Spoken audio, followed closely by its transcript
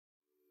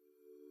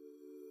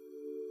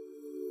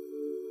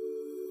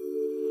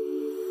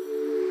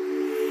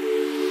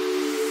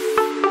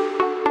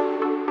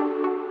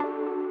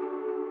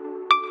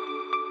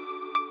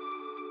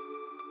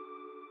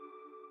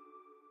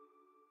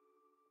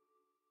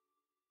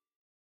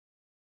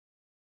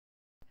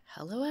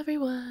Hello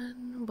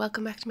everyone,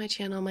 welcome back to my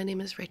channel. My name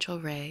is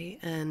Rachel Ray,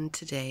 and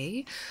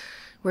today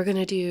we're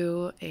gonna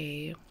do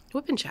a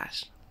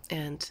Wipnchat,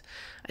 and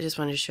I just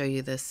wanted to show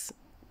you this.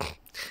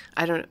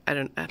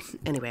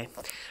 Anyway,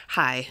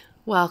 hi,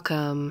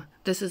 welcome.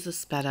 This is a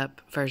sped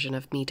up version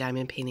of me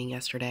diamond painting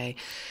yesterday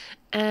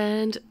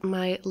and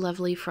my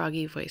lovely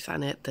froggy voice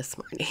on it this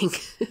morning.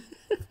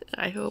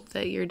 I hope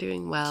that you're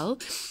doing well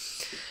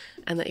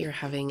and that you're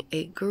having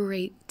a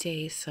great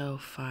day so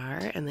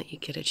far, and that you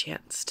get a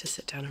chance to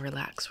sit down and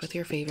relax with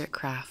your favorite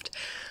craft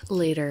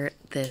later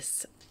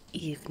this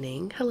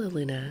evening. Hello,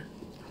 Luna.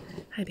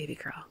 Hi, baby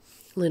girl.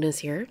 Luna's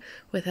here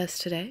with us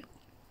today.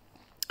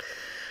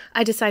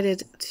 I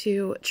decided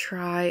to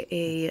try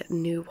a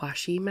new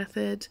washi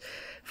method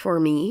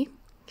for me,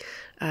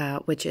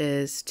 which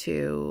is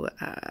to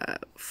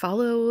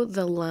follow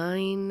the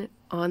line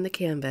on the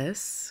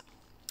canvas,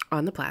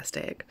 on the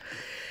plastic,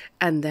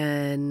 and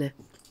then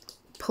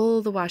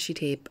pull the washi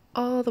tape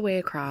all the way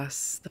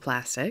across the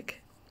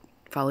plastic,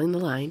 following the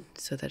line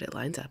so that it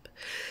lines up,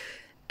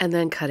 and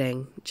then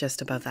cutting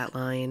just above that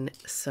line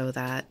so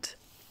that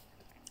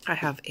I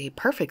have a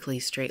perfectly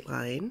straight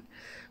line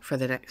for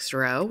the next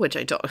row, which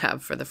I don't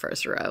have for the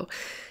first row.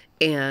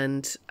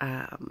 And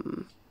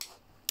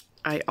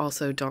I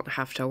also don't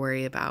have to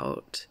worry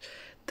about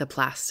the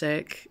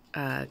plastic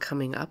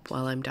coming up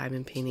while I'm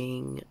diamond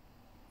painting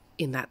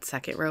in that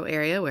second row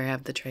area where I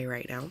have the tray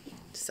right now.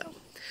 So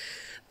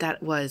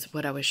that was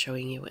what I was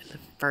showing you in the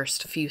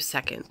first few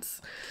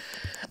seconds.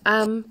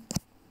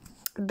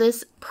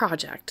 This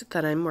project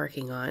that I'm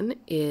working on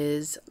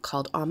is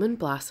called Almond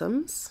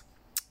Blossoms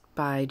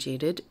by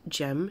Jaded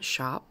Gem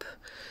Shop,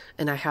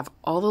 and I have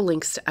all the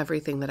links to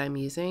everything that I'm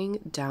using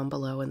down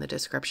below in the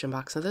description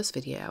box of this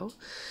video.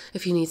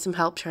 If you need some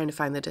help trying to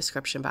find the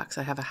description box,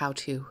 I have a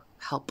how-to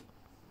help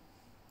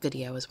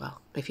video as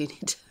well. If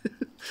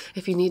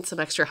you need some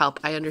extra help,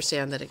 I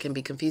understand that it can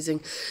be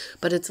confusing,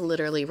 but it's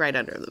literally right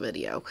under the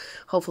video.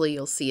 Hopefully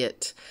you'll see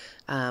it,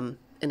 and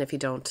if you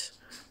don't,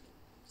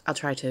 I'll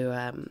try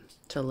to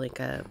link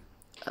a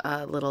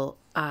little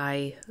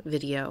eye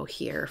video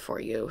here for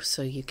you,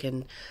 so you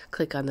can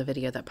click on the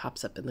video that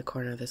pops up in the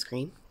corner of the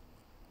screen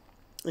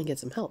and get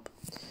some help.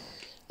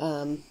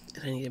 And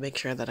I need to make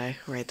sure that I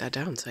write that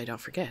down so I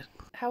don't forget.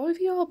 How have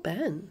you all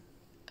been?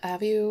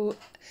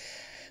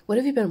 What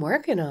have you been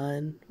working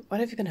on? What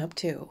have you been up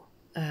to?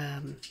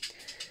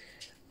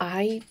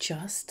 I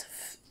just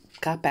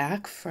got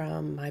back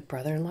from my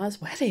brother-in-law's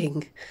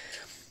wedding.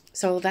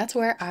 So that's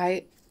where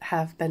I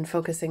have been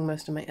focusing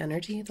most of my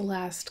energy the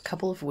last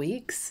couple of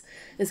weeks,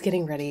 is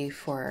getting ready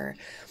for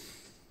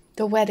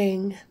the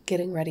wedding,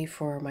 getting ready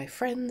for my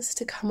friends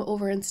to come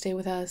over and stay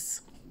with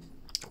us,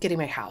 getting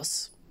my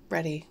house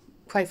ready.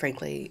 Quite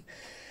frankly,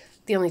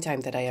 the only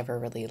time that I ever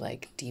really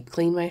deep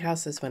clean my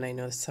house is when I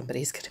know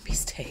somebody's going to be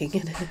staying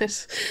in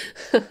it.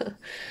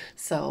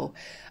 So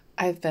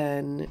I've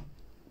been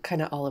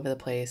kind of all over the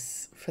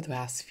place for the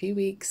past few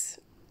weeks.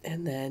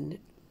 And then,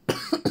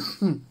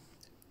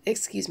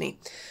 excuse me,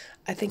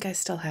 I think I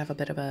still have a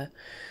bit of a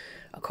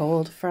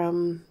cold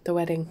from the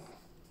wedding.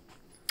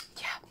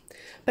 Yeah.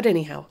 But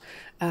anyhow,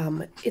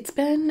 it's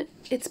been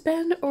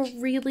a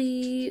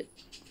really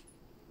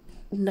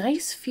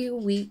nice few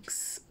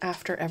weeks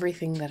after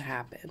everything that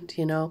happened.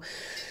 You know,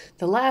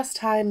 the last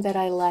time that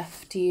I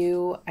left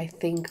you, I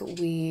think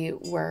we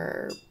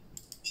were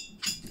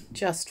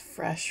just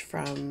fresh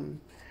from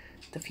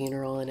the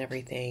funeral and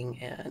everything,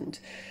 and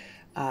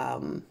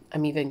I'm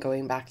even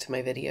going back to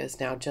my videos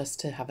now just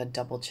to have a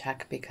double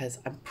check, because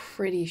I'm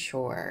pretty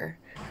sure,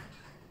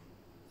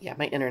 yeah,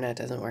 my internet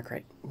doesn't want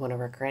to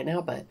work right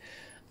now, but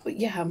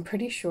yeah, I'm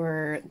pretty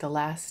sure the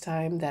last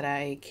time that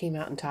I came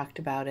out and talked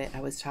about it, I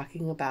was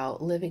talking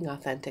about living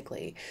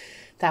authentically.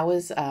 That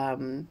was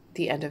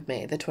the end of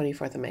May, the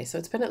 24th of May. So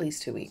it's been at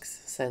least 2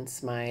 weeks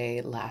since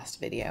my last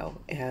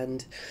video.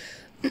 And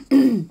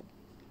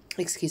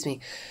excuse me,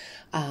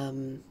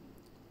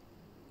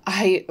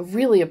 I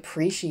really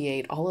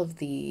appreciate all of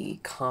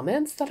the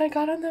comments that I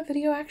got on that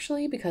video,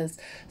 actually, because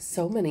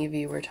so many of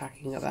you were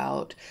talking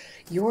about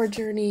your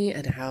journey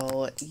and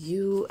how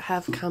you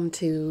have come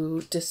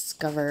to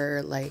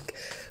discover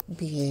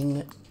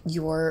being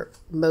your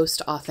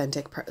most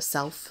authentic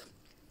self.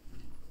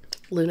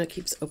 Luna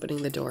keeps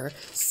opening the door.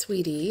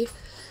 Sweetie,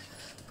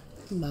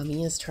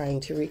 mommy is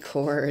trying to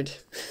record.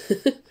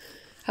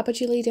 How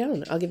about you lay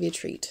down? I'll give you a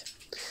treat.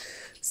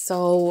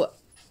 So,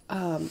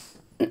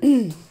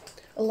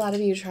 a lot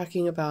of you are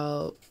talking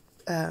about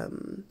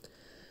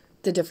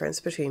the difference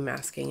between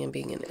masking and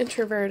being an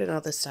introvert and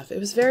all this stuff.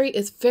 It's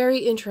very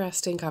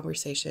interesting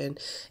conversation.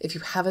 If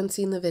you haven't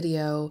seen the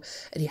video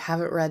and you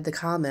haven't read the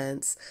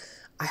comments,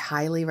 I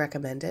highly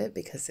recommend it,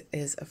 because it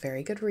is a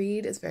very good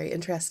read. It's very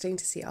interesting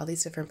to see all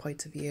these different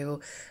points of view,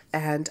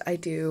 and I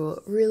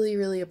do really,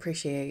 really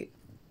appreciate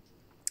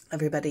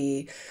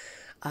everybody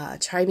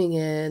chiming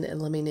in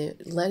and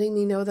letting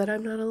me know that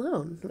I'm not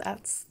alone.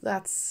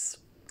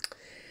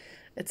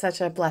 It's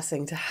such a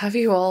blessing to have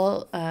you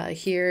all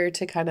here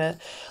to kind of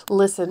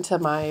listen to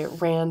my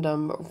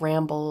random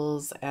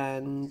rambles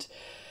and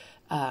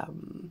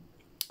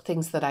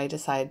things that I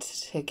decide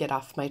to get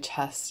off my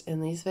chest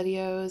in these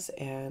videos,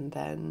 and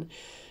then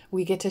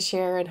we get to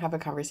share and have a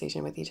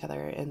conversation with each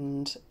other.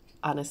 And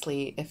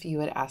honestly, if you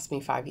had asked me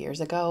 5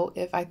 years ago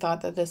if I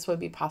thought that this would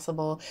be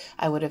possible,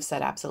 I would have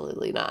said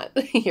absolutely not.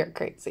 You're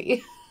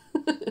crazy.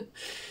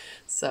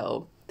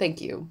 So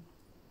thank you.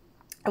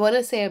 I want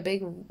to say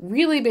a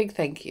really big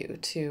thank you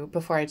to,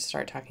 before I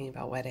start talking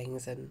about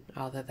weddings and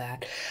all of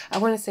that, I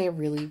want to say a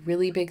really,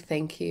 really big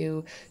thank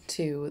you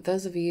to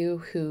those of you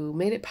who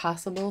made it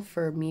possible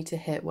for me to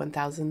hit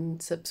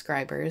 1,000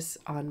 subscribers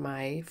on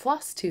my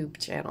FlossTube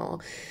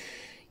channel.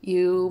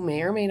 You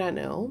may or may not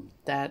know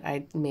that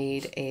I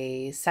made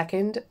a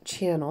second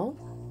channel.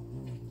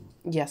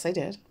 Yes, I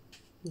did.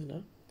 You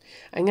know.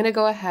 I'm going to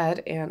go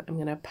ahead and I'm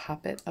going to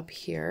pop it up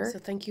here. So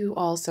thank you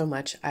all so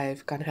much.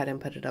 I've gone ahead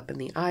and put it up in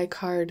the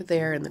iCard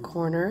there in the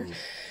corner.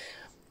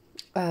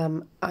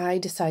 I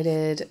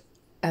decided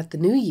at the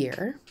new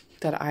year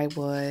that I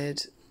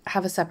would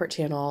have a separate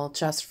channel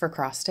just for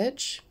cross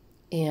stitch.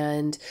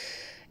 And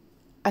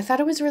I thought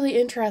it was really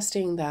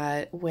interesting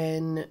that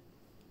when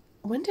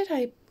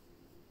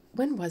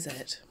was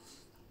it?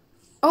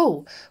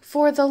 Oh,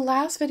 for the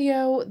last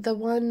video, the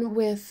one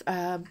with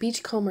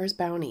Beachcomber's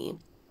Bounty,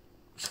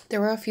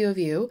 there were a few of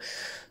you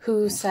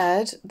who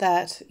said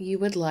that you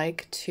would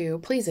like to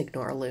please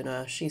ignore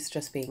Luna. She's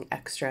just being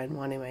extra and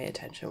wanting my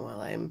attention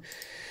while I'm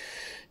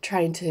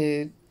trying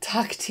to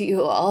talk to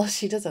you all.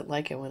 She doesn't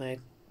like it when I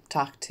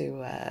talk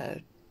to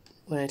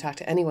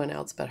anyone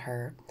else but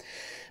her.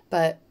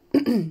 But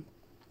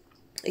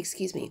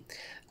excuse me.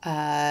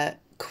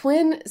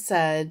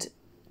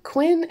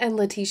 Quinn and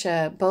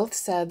Letitia both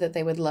said that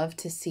they would love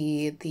to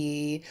see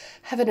the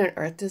Heaven and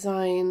Earth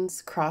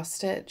Designs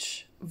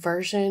cross-stitch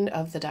version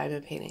of the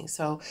diamond painting.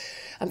 So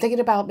I'm thinking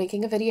about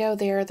making a video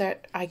there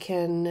that I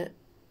can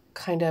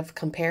kind of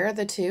compare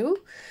the two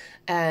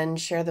and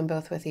share them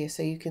both with you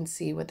so you can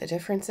see what the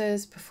difference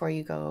is before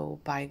you go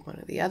buying one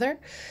or the other.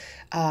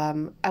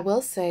 I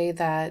will say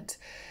that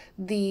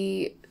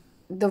the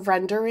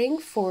rendering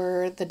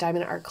for the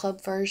Diamond Art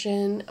Club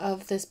version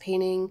of this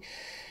painting,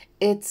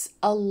 it's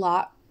a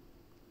lot,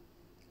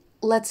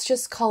 let's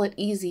just call it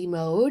easy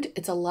mode.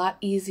 It's a lot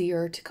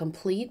easier to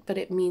complete, but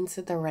it means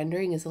that the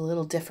rendering is a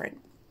little different.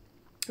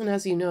 And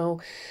as you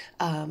know,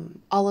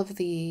 all of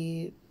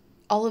the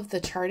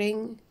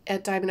charting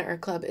at Diamond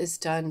Art Club is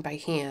done by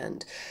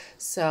hand.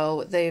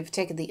 So they've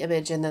taken the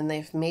image and then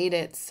they've made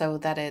it so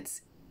that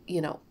it's,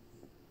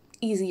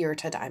 easier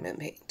to diamond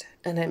paint.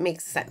 And it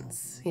makes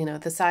sense.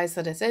 The size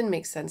that it's in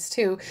makes sense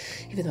too,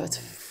 even though it's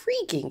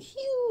freaking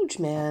huge,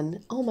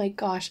 man. Oh my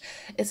gosh.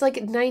 It's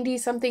like 90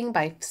 something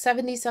by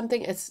 70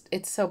 something. It's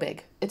so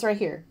big. It's right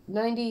here.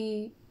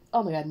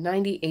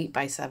 98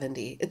 by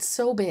 70. It's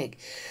so big.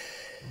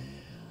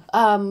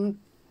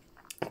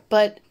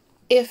 But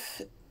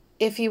if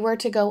you were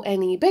to go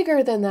any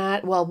bigger than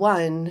that, well,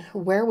 one,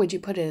 where would you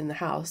put it in the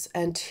house?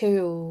 And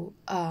two,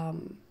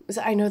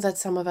 I know that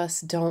some of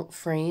us don't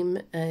frame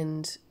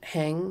and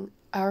hang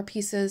our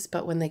pieces,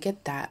 but when they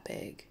get that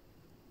big,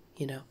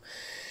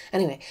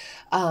 Anyway,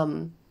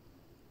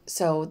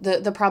 so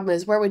the problem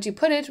is, where would you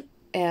put it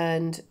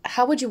and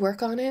how would you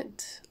work on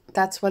it?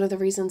 That's one of the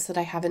reasons that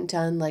I haven't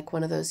done like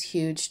one of those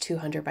huge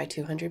 200 by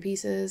 200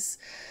 pieces.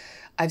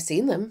 I've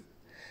seen them,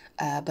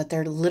 but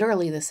they're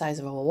literally the size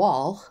of a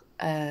wall.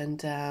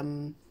 And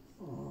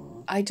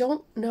I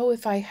don't know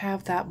if I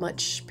have that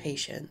much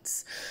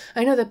patience.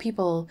 I know that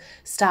people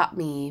stop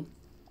me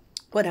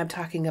when I'm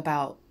talking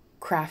about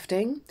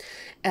crafting,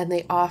 and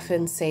they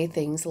often say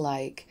things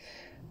like,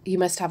 you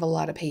must have a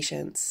lot of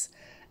patience.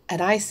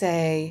 And I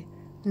say,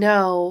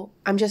 no,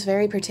 I'm just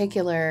very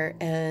particular,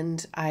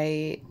 and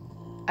I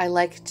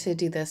like to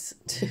do this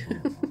to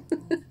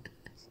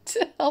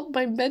to help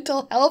my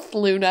mental health,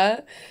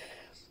 Luna.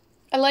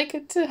 I like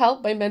it to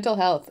help my mental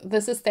health.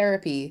 This is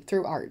therapy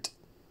through art.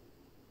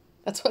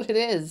 That's what it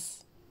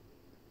is.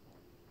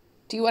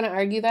 Do you want to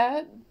argue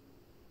that?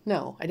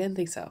 No, I didn't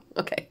think so.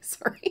 Okay,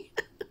 sorry.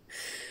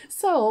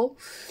 So,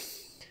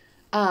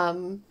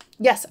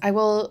 yes, I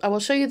will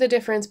show you the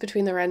difference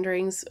between the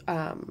renderings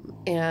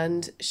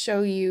and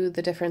show you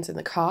the difference in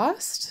the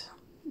cost.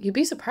 You'd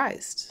be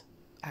surprised,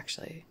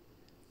 actually.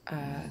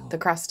 The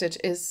cross stitch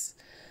is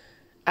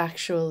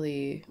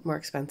actually more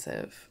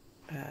expensive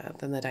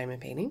than the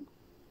diamond painting.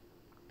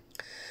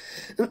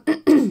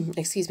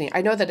 Excuse me.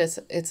 I know that it's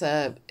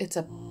a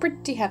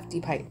pretty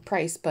hefty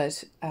price,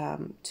 but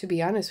to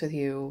be honest with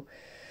you,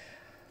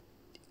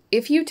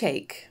 if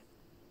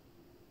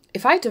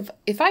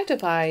I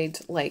divide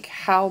like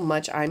how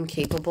much I'm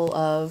capable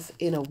of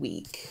in a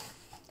week,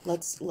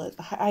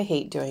 I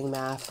hate doing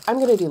math. I'm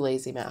gonna do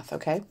lazy math,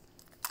 okay?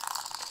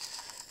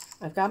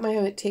 I've got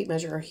my tape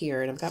measure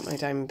here, and I've got my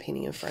diamond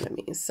painting in front of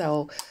me.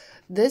 So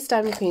this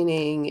diamond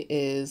painting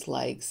is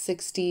like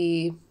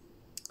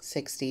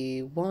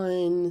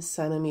 61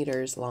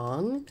 centimeters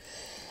long.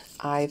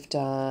 I've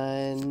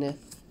done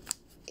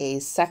a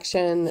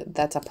section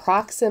that's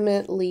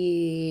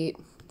approximately,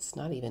 it's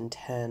not even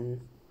 10.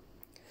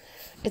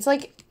 It's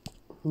like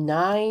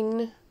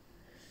 9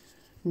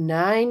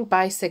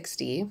 by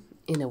 60.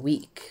 in a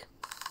week.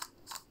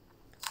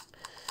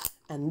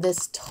 And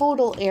this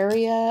total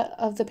area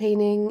of the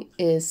painting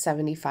is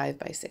 75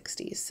 by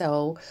 60.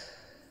 So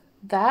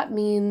that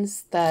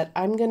means that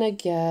I'm going to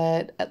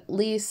get at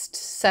least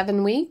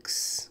 7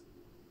 weeks,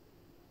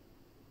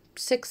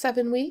 6,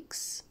 7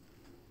 weeks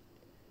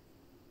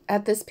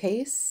at this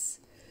pace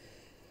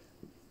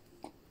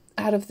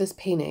out of this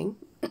painting.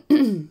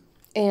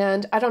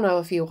 And I don't know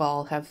if you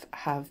all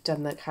have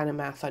done that kind of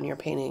math on your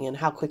painting and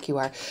how quick you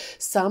are.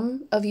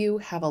 Some of you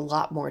have a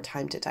lot more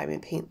time to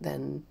diamond paint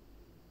than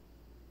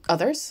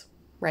others,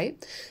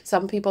 right?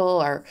 Some people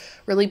are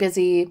really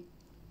busy,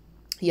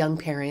 young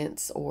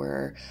parents,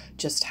 or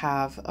just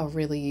have a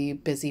really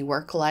busy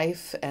work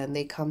life, and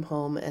they come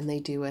home and they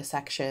do a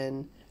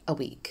section a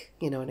week.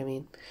 You know what I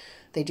mean?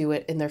 They do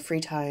it in their free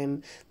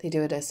time. They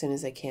do it as soon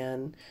as they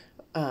can,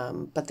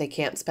 but they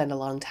can't spend a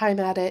long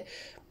time at it.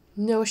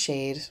 No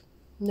shade.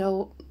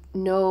 No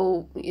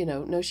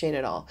shade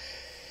at all.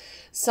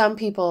 Some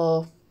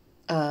people,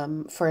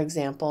 for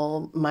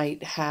example,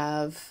 might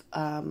have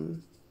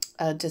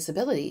a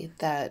disability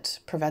that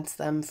prevents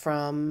them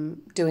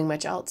from doing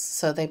much else.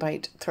 So they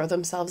might throw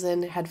themselves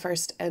in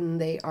headfirst, and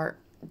they are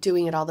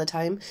doing it all the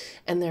time,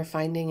 and they're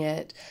finding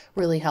it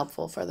really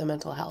helpful for their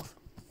mental health.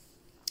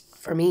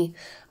 For me,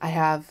 I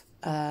have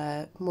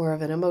more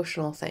of an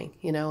emotional thing,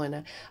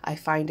 and I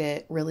find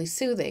it really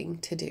soothing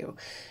to do.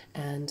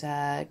 And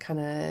kind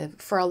of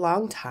for a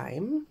long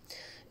time,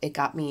 it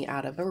got me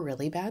out of a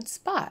really bad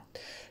spot.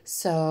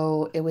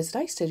 So it was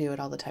nice to do it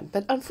all the time.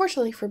 But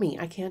unfortunately for me,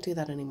 I can't do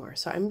that anymore.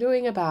 So I'm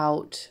doing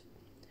about,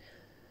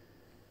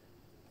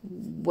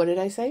 what did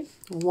I say?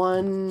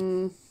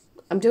 I'm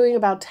doing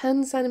about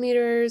 10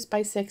 centimeters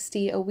by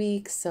 60 a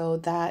week. So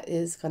that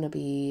is going to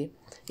be,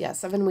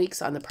 7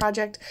 weeks on the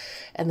project.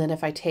 And then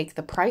if I take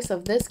the price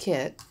of this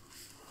kit,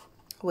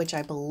 which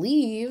I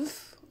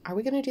believe, are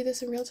we going to do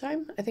this in real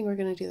time? I think we're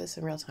going to do this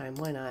in real time.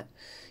 Why not?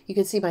 You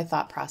can see my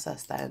thought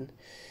process then.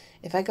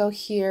 If I go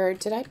here,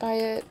 did I buy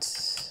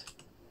it?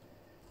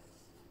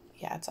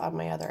 Yeah, it's on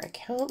my other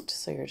account.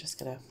 So you're just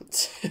going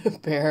to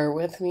bear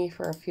with me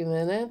for a few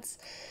minutes.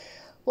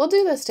 We'll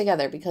do this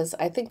together because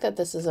I think that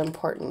this is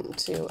important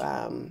to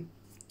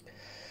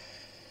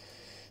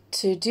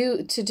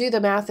do the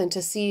math and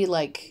to see,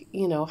 like,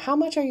 how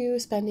much are you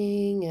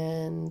spending,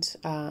 and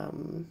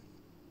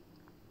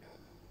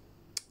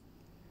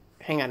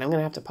hang on, I'm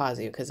gonna have to pause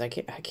you because I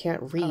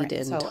can't read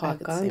and talk.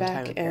 I've gone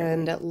back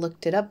and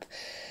looked it up,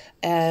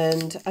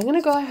 and I'm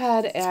gonna go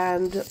ahead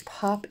and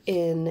pop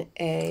in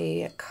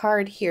a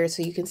card here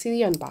so you can see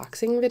the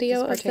unboxing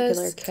video of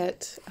this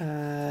kit.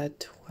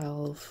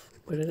 12.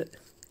 What did it?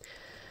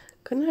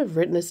 Couldn't have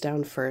written this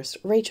down first.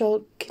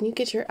 Rachel, can you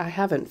get I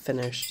haven't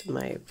finished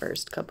my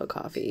first cup of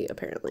coffee,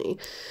 apparently.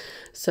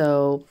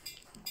 So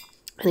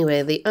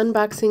anyway, the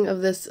unboxing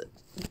of this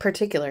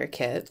particular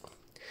kit,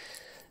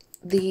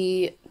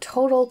 the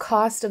total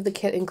cost of the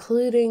kit,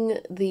 including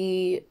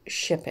the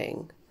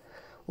shipping,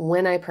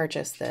 when I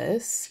purchased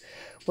this,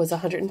 was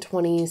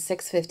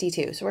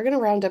 $126.52. So we're going to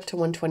round up to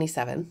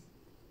 $127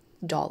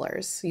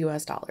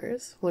 US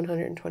dollars,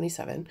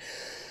 127.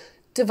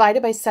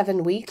 Divided by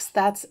 7 weeks,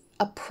 that's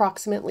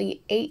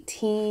approximately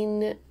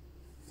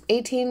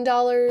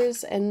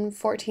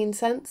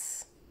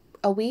 $18.14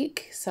 a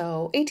week.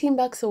 So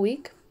 $18 a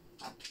week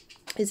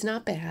is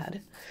not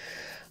bad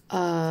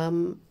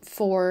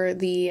for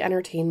the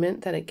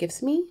entertainment that it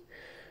gives me.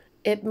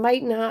 It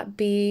might not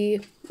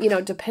be,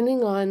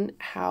 depending on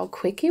how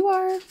quick you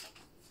are,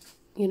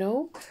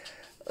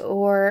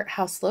 or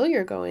how slow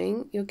you're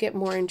going, you'll get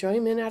more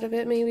enjoyment out of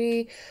it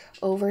maybe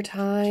over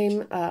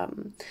time.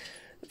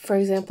 For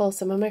example,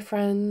 some of my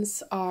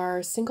friends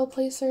are single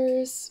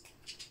placers,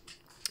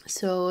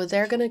 so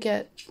they're going to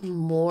get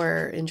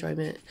more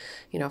enjoyment,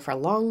 for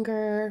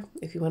longer,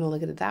 if you want to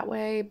look at it that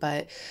way.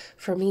 But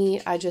for me,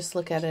 I just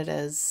look at it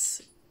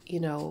as,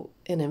 an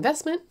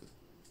investment,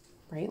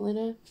 right,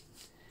 Lena?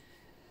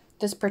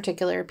 This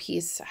particular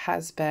piece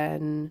has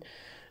been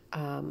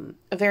a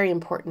very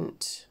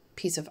important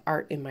piece of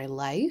art in my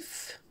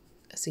life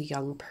as a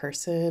young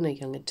person, a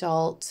young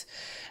adult,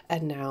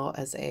 and now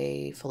as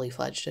a fully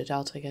fledged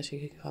adult, I guess you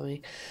could call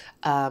me.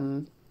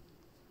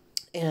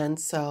 And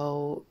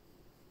so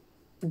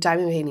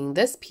diamond painting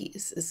this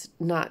piece is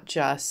not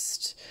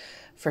just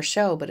for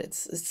show, but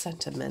it's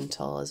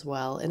sentimental as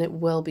well, and it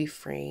will be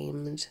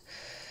framed.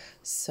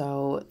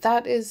 So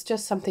that is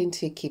just something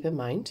to keep in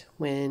mind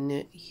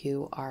when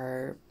you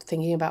are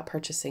thinking about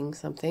purchasing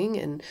something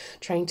and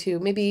trying to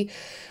maybe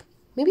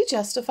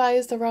justify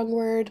is the wrong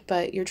word,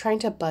 but you're trying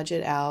to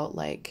budget out,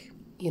 like,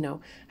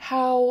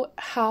 how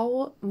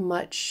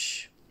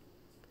much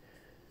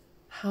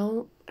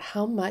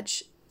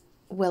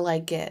will I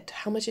get?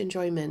 How much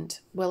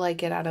enjoyment will I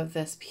get out of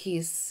this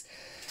piece?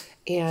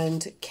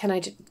 And can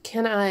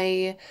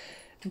I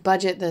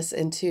budget this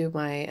into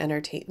my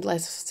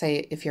let's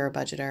say if you're a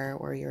budgeter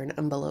or you're an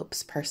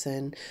envelopes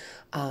person,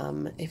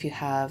 if you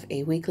have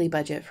a weekly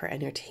budget for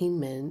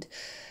entertainment,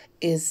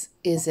 is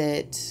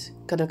it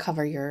going to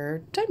cover your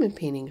diamond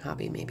painting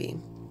hobby maybe?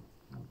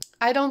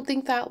 I don't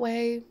think that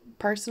way,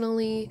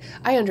 personally.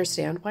 I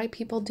understand why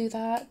people do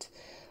that,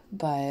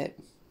 but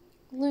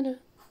Luna,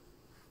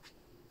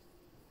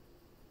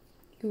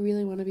 you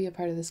really want to be a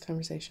part of this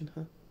conversation,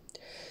 huh?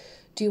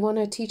 Do you want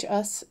to teach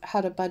us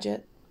how to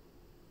budget?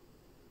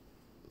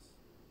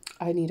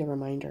 I need a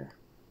reminder.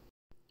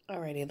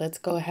 Alrighty, let's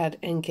go ahead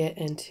and get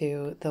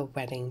into the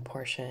wedding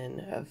portion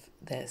of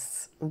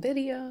this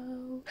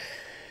video.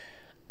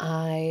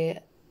 I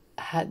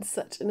had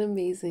such an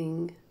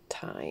amazing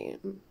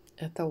time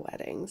at the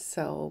wedding.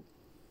 So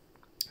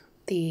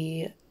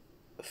we're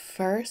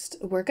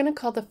going to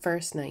call the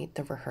first night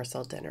the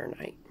rehearsal dinner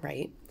night,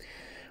 right?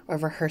 Or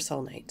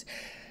rehearsal night.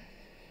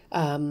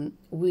 I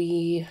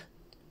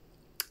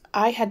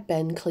had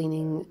been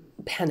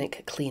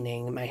panic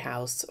cleaning my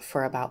house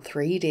for about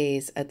 3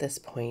 days at this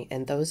point.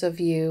 And those of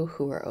you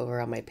who are over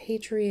on my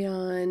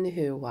Patreon,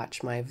 who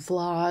watch my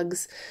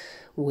vlogs,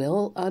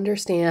 will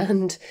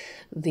understand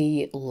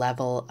the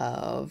level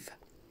of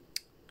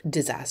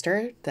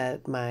disaster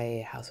that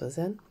my house was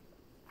in.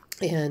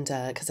 And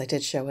because I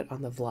did show it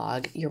on the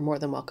vlog, you're more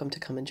than welcome to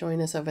come and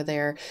join us over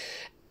there.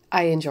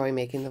 I enjoy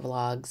making the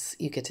vlogs.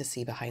 You get to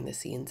see behind the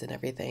scenes and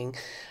everything.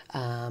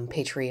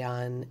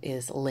 Patreon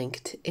is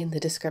linked in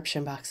the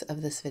description box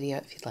of this video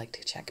if you'd like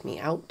to check me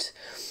out.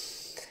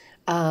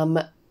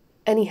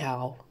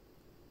 Anyhow,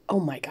 oh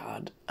my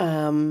God.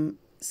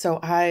 So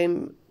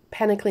I'm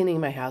panic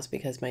cleaning my house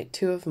because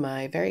two of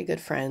my very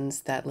good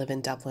friends that live in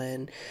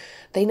Dublin,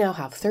 they now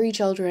have 3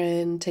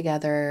 children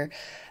together,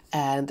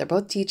 and they're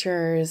both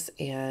teachers,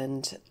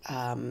 and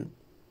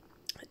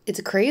it's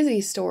a crazy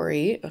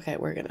story. Okay,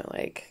 we're gonna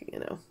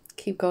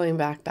keep going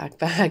back,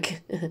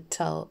 and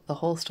tell the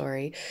whole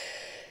story.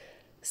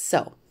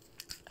 So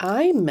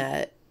I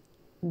met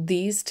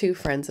these 2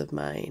 friends of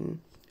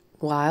mine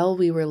while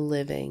we were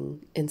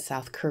living in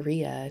South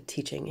Korea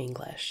teaching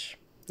English.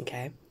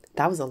 Okay,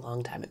 that was a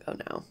long time ago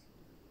now.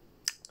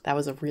 That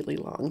was a really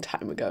long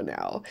time ago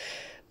now.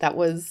 That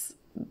was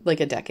like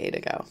a decade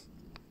ago.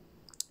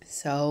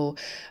 So,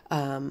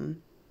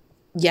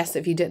 yes,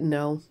 if you didn't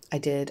know, I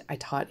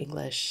taught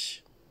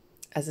English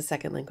as a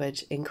second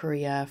language in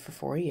Korea for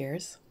 4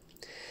 years.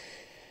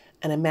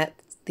 And I met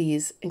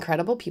these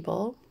incredible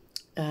people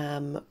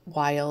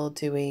while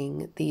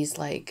doing these,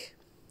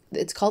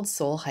 it's called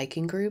Soul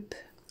Hiking Group.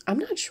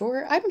 I'm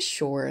sure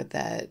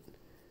that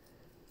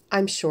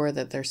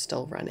they're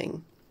still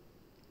running.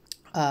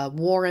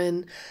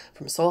 Warren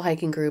from Soul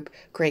Hiking Group,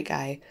 great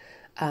guy.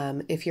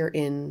 If you're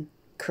in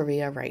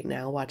Korea right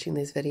now watching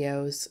these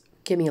videos,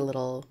 give me a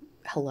little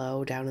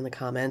hello down in the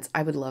comments.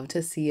 I would love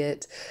to see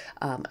it.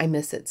 I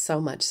miss it so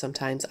much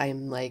sometimes. I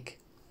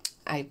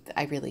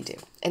really do.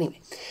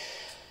 Anyway,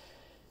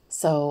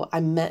 so I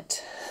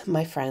met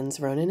my friends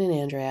Ronan and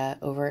Andrea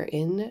over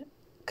in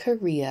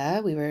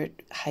Korea. We were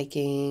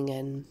hiking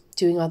and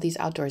doing all these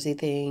outdoorsy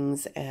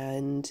things,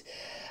 and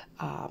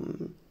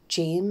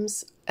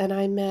James and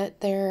I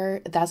met there.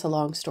 That's a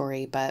long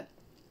story, but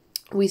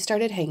we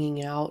started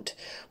hanging out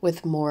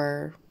with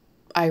more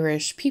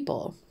Irish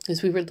people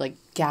because we would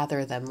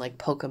gather them like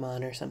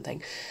Pokemon or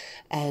something.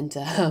 And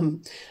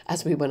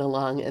as we went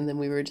along, and then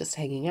we were just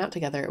hanging out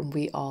together, and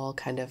we all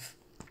kind of,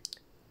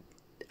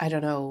 I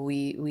don't know,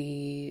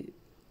 we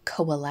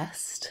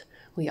coalesced.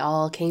 We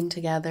all came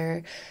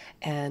together,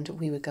 and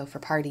we would go for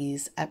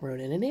parties at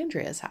Ronan and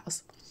Andrea's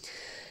house.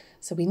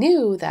 So we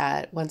knew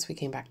that once we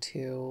came back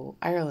to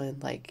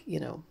Ireland,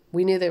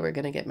 we knew they were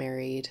going to get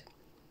married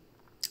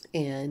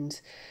and,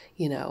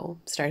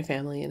 start a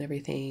family and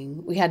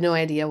everything. We had no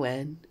idea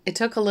when. It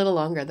took a little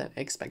longer than I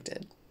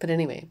expected. But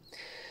anyway,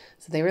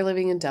 so they were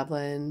living in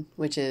Dublin,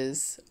 which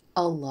is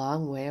a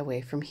long way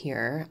away from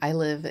here. I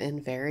live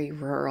in very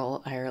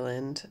rural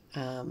Ireland.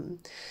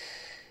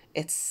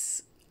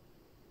 It's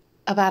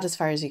about as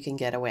far as you can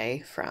get away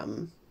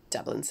from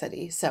Dublin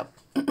City. So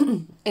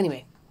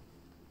anyway,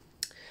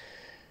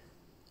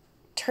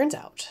 turns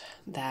out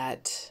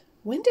that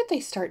when did they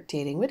start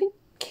dating?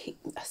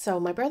 So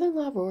my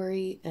brother-in-law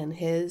Rory and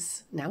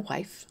his now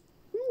wife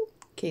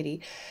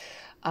Katie,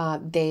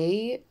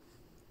 they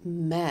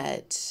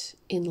met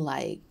in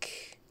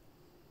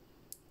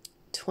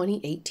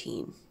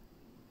 2018,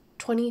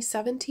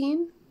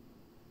 2017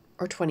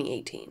 or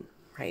 2018,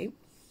 right?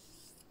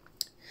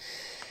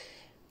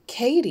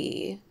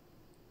 Katie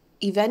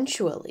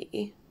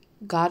eventually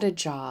got a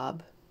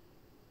job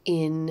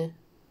in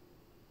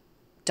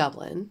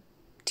Dublin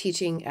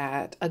teaching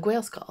at a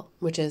Gaelscoil,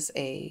 which is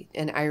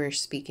an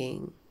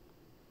Irish-speaking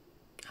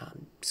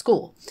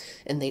school,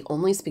 and they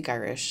only speak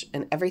Irish,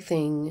 and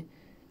everything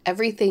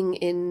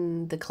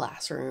in the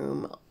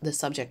classroom, the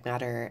subject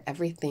matter,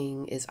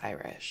 everything is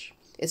Irish.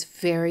 It's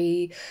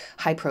very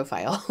high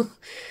profile.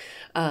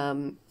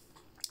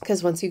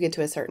 Because once you get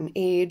to a certain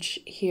age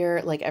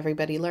here,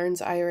 everybody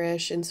learns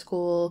Irish in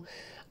school.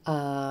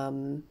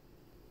 And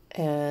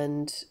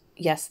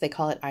yes, they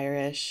call it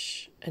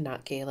Irish and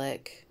not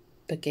Gaelic,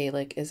 but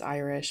Gaelic is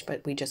Irish,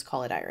 but we just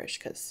call it Irish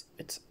because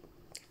it's,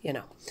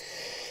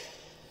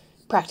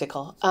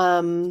 practical.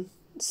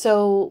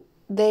 So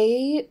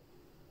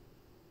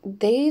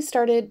Katie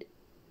started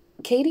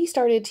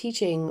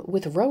teaching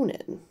with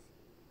Ronan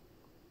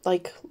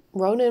like,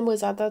 Ronan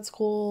was at that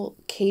school.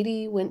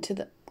 Katie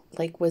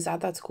was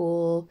at that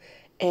school.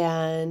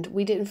 And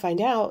we didn't find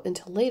out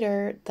until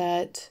later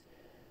that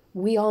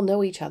we all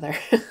know each other.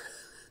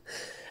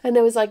 And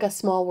it was like a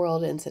small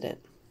world incident.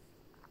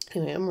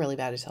 Anyway, I'm really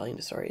bad at telling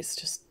the stories.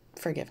 Just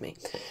forgive me.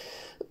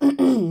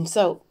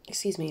 So,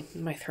 excuse me,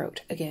 my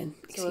throat again.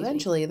 So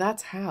eventually,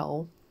 that's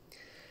how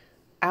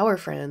our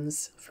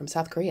friends from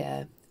South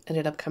Korea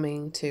ended up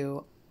coming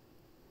to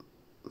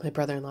my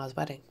brother-in-law's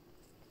wedding.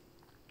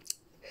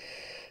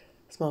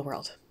 Small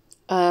world.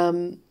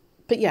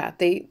 But yeah,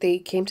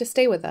 they came to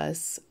stay with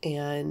us,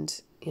 and,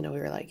 we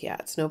were like, yeah,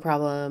 it's no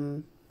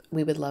problem.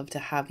 We would love to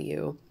have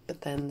you.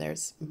 But then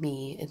there's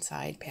me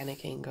inside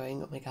panicking,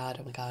 going, oh my God,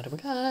 oh my God, oh my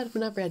God, I'm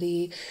not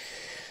ready.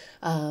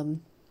 I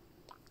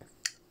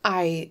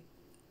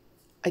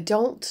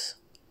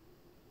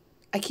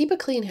keep a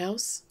clean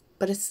house,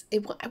 but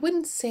I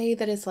wouldn't say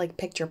that it's like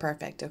picture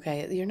perfect.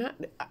 Okay.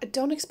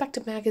 Don't expect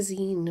a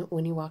magazine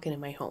when you walk into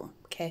my home.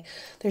 Okay.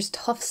 There's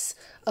tufts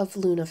of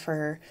Luna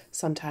fur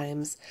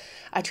sometimes.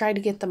 I try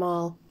to get them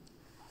all.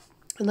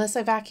 Unless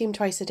I vacuum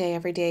twice a day,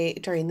 every day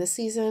during this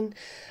season,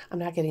 I'm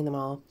not getting them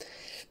all.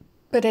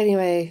 But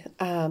anyway,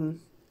 I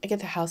get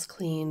the house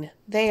clean.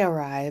 They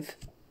arrive.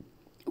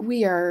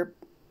 We are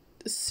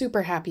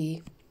super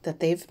happy that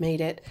they've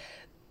made it.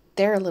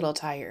 They're a little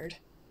tired.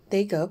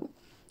 They go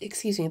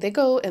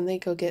and they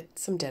go get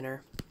some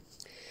dinner.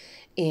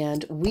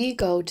 And we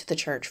go to the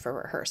church for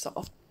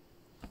rehearsal.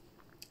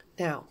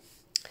 Now,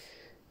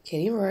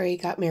 Katie and Rory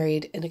got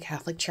married in a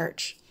Catholic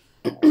church.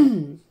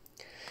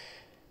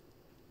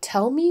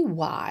 Tell me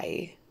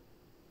why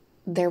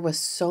there was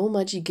so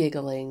much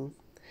giggling.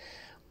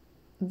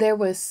 There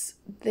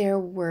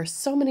were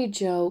so many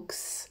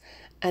jokes,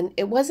 and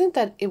it wasn't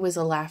that it was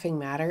a laughing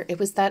matter. It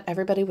was that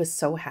everybody was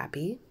so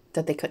happy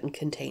that they couldn't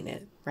contain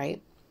it,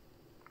 right?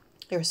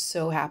 They were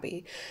so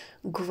happy.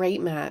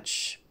 Great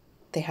match.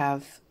 They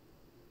have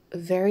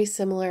very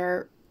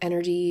similar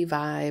energy,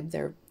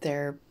 vibe.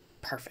 They're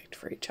perfect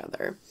for each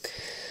other.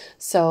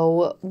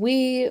 So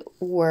we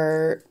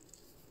were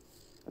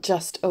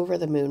just over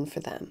the moon for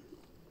them.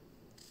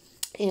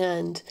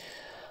 And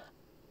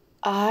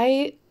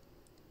I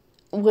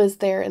was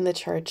there in the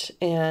church,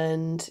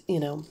 and,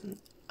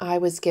 I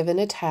was given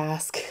a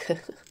task.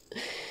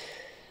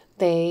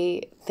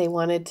 They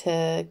wanted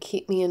to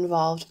keep me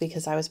involved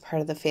because I was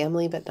part of the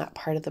family, but not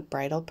part of the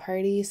bridal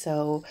party.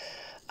 So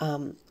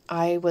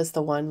I was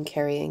the one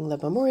carrying the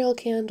memorial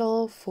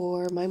candle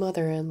for my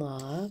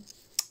mother-in-law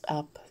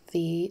up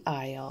the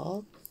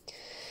aisle.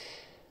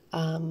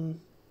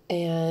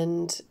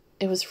 And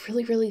it was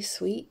really, really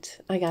sweet.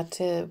 I got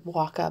to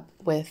walk up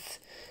with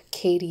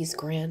Katie's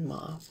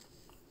grandma.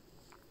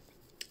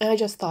 And I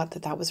just thought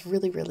that was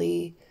really,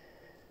 really,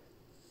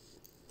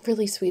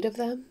 really sweet of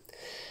them.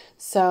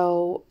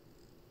 So,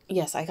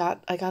 yes, I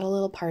got a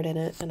little part in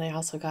it, and I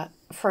also got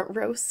a front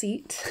row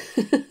seat.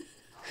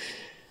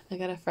 I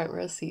got a front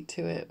row seat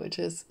to it, which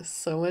is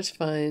so much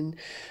fun.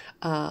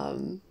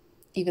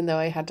 Even though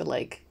I had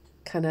to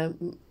kind of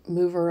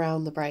move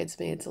around the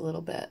bridesmaids a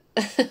little bit.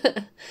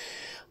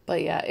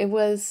 But yeah, it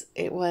was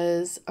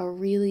a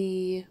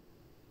really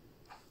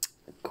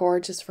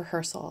gorgeous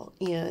rehearsal,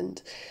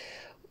 and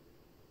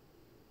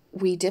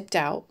we dipped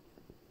out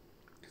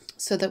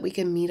so that we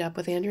can meet up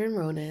with Andrew and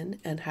Ronan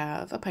and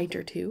have a pint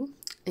or two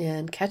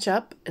and catch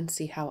up and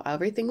see how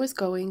everything was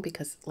going,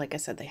 because, like I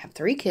said, they have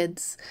 3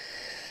 kids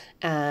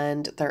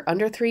and they're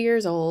under 3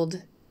 years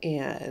old,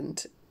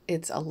 and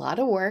it's a lot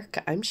of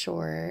work, I'm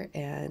sure.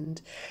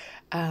 And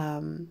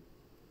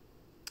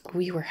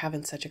we were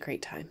having such a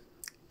great time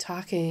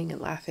talking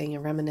and laughing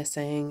and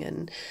reminiscing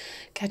and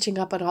catching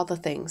up on all the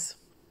things.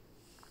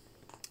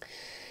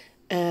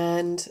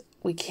 And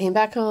we came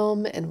back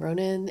home, and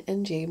Ronan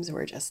and James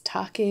were just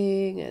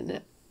talking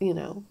and,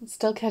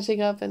 still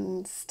catching up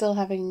and still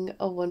having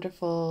a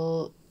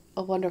wonderful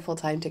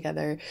time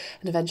together.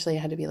 And eventually I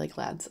had to be like,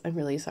 lads, I'm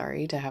really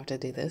sorry to have to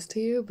do this to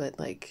you, but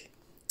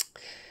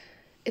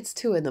it's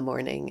 2 a.m.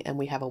 and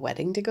we have a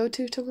wedding to go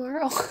to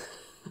tomorrow.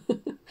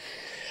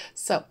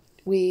 So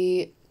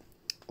we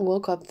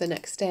woke up the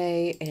next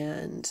day,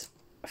 and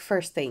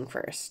first thing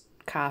first,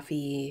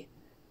 coffee,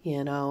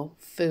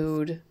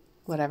 food,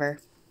 whatever.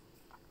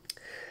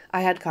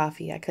 I had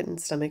coffee. I couldn't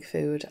stomach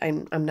food.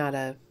 I'm not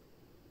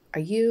are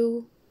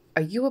you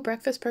a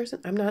breakfast person?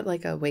 I'm not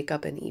like a wake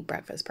up and eat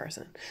breakfast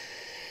person.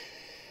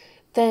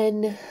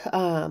 Then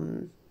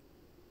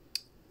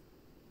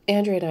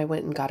Andrea and I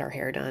went and got our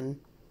hair done.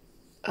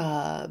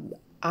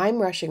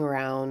 I'm rushing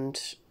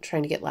around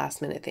trying to get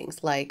last minute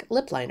things like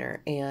lip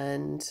liner,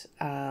 and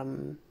I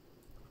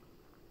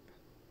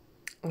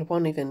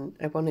won't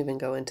even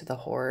go into the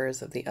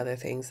horrors of the other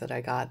things that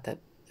I got that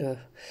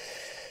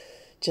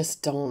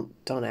just don't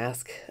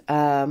ask.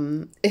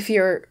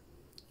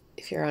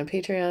 If you're on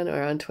Patreon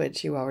or on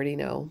Twitch, you already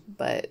know.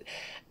 But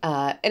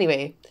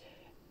anyway,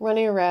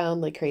 running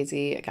around like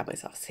crazy. I got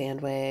myself a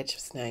sandwich. It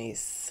was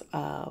nice.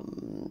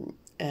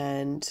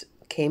 And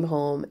came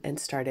home and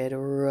started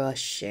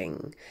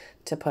rushing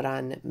to put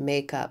on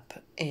makeup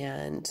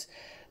and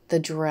the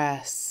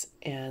dress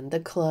and the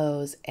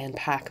clothes and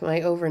pack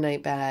my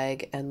overnight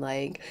bag and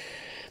like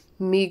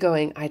me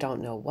going, I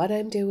don't know what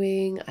I'm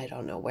doing. I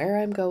don't know where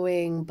I'm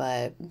going,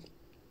 but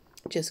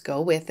just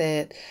go with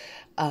it.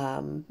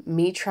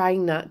 Me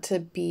trying not to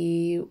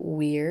be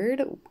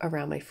weird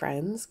around my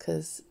friends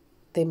because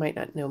they might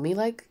not know me.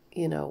 Like,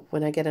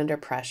 when I get under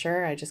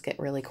pressure, I just get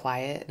really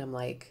quiet and I'm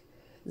like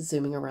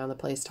zooming around the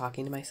place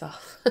talking to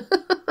myself.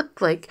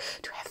 Like,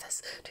 do I have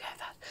this? Do I have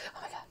that? Oh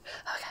my God.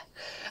 Oh my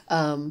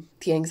God.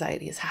 The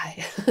anxiety is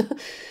high.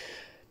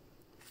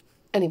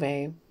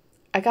 Anyway,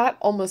 I got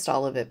almost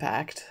all of it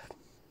packed.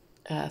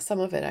 Some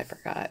of it I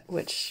forgot,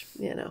 which,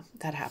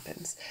 that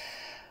happens.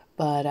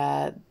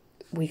 But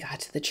we got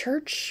to the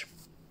church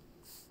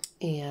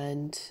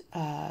and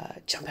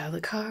jump out of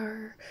the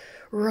car,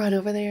 run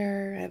over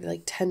there. I have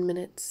like 10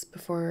 minutes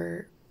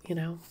before,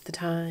 the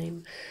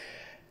time.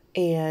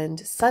 And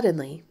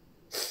suddenly,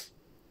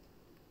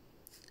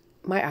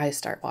 my eyes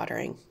start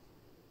watering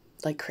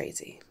like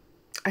crazy.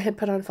 I had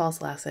put on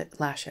false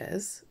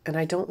lashes, and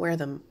I don't wear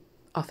them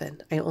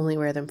often. I only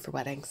wear them for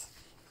weddings,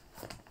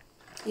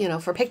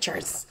 for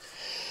pictures.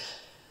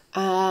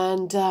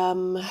 And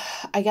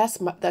I guess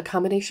the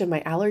combination of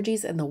my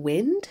allergies and the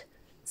wind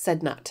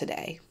said not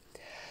today.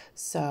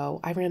 So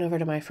I ran over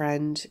to my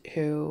friend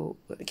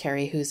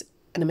Carrie, who's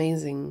an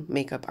amazing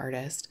makeup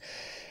artist.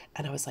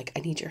 And I was like,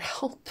 I need your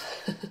help.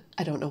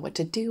 I don't know what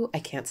to do. I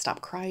can't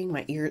stop crying.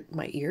 My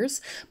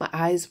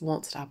eyes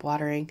won't stop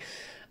watering.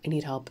 I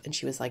need help. And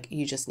she was like,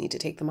 you just need to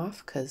take them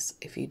off because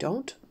if you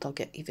don't, they'll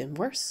get even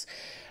worse.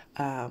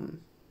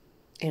 And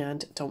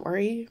don't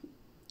worry,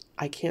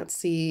 I can't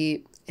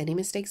see any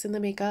mistakes in the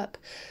makeup.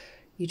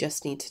 You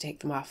just need to take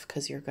them off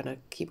because you're going to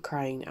keep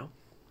crying now.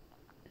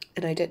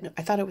 And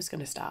I thought it was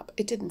going to stop.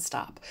 It didn't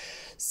stop.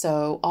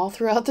 So all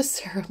throughout the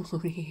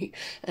ceremony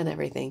and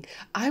everything,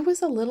 I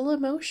was a little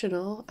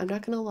emotional. I'm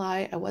not going to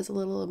lie. I was a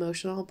little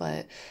emotional,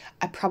 but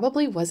I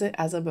probably wasn't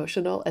as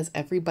emotional as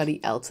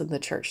everybody else in the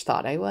church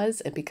thought I was.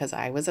 And because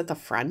I was at the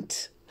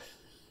front,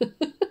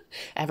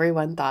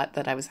 everyone thought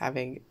that I was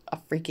having a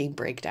freaking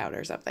breakdown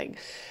or something.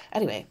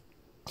 Anyway,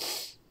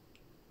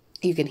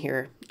 you can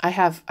hear I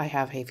have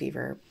hay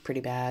fever pretty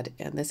bad,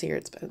 and this year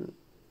it's been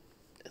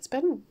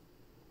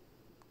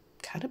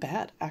kind of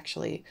bad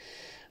actually,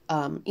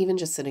 even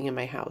just sitting in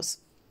my house.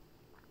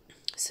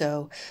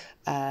 So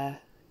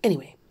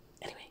anyway,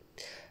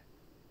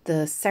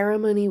 the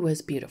ceremony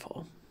was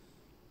beautiful.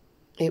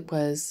 It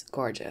was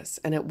gorgeous,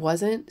 and it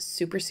wasn't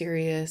super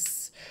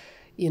serious,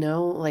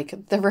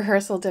 like the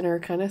rehearsal dinner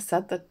kind of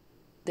set the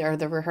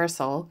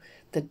rehearsal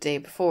the day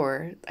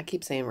before. I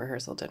keep saying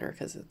rehearsal dinner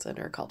because it's in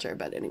our culture,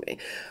 but anyway,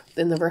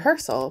 in the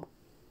rehearsal,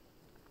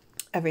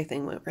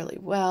 everything went really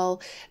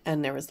well,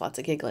 and there was lots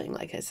of giggling,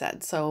 like I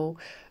said. So,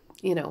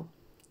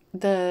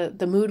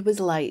 the mood was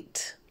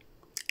light,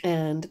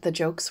 and the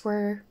jokes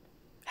were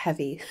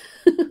heavy.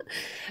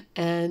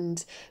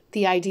 And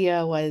the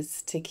idea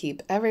was to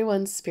keep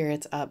everyone's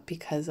spirits up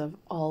because of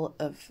all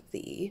of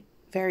the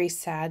very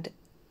sad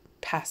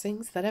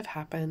passings that have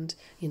happened.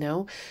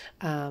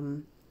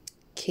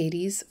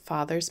 Katie's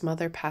father's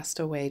mother passed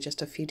away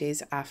just a few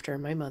days after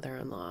my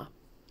mother-in-law.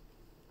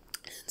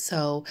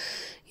 So,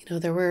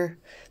 there were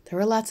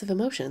lots of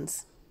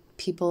emotions.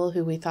 People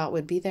who we thought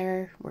would be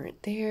there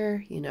weren't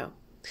there,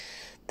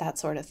 that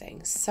sort of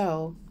thing.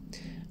 So,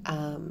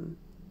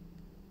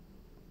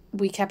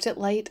 we kept it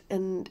light,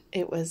 and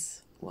it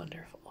was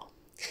wonderful.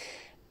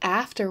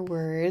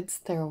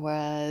 Afterwards,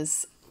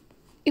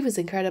 it was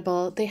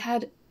incredible. They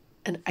had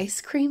an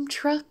ice cream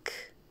truck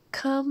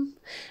come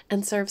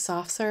and serve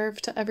soft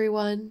serve to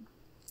everyone.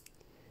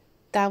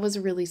 That was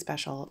really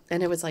special.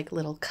 And it was like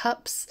little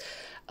cups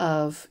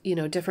of,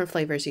 different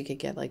flavors you could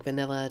get, like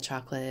vanilla,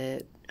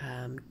 chocolate,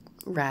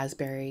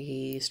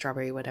 raspberry,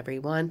 strawberry, whatever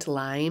you want,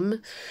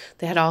 lime.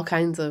 They had all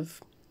kinds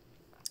of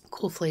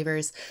cool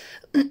flavors.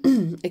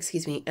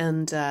 Excuse me.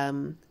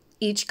 And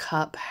each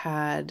cup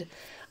had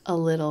a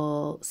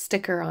little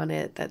sticker on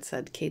it that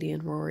said Katie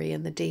and Rory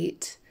and the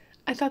date.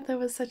 I thought that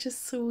was such a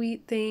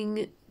sweet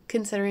thing,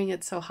 considering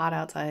it's so hot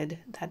outside.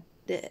 That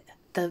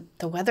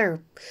the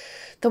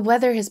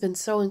weather has been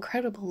so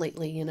incredible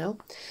lately,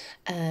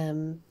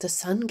 the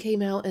sun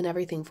came out and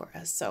everything for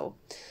us. So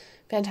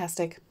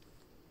fantastic.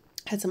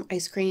 Had some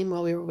ice cream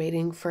while we were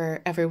waiting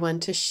for everyone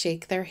to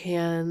shake their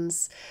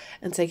hands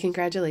and say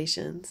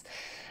congratulations.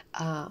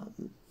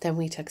 Then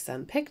we took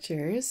some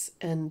pictures,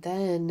 and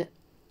then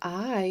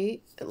my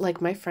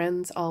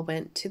friends all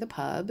went to the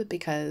pub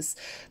because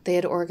they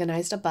had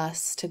organized a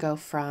bus to go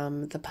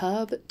from the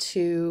pub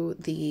to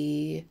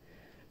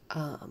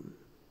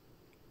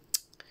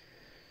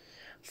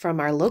from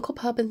our local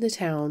pub in the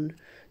town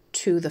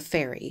to the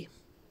ferry,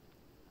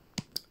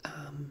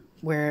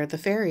 where the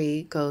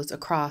ferry goes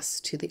across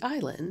to the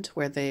island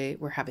where they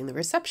were having the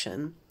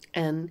reception,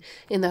 and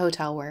in the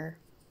hotel where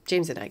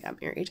James and I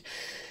got married.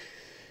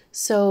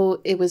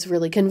 So it was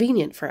really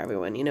convenient for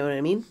everyone, you know what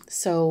I mean?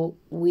 So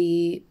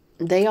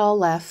they all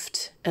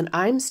left, and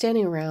I'm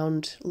standing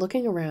around,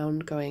 looking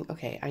around, going,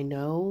 okay, I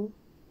know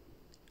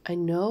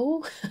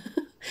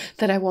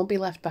that I won't be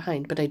left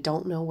behind, but I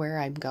don't know where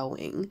I'm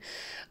going.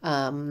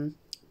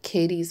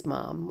 Katie's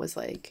mom was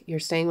like, you're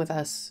staying with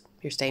us.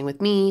 You're staying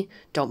with me.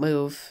 Don't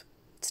move.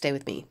 Stay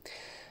with me.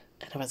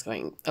 And I was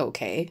going,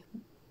 okay.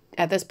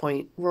 At this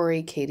point,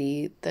 Rory,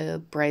 Katie,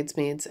 the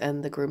bridesmaids,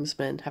 and the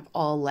groomsmen have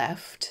all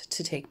left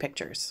to take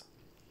pictures.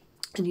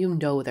 And you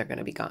know they're going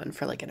to be gone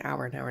for like an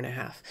hour and a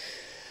half.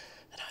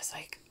 And I was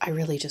like, I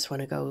really just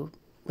want to go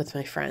with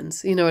my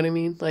friends. You know what I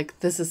mean? Like,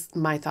 this is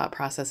my thought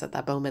process at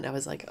that moment. I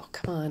was like, oh,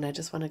 come on. I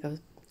just want to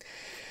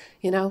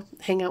go,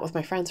 hang out with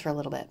my friends for a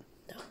little bit.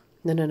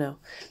 No.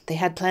 They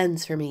had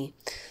plans for me.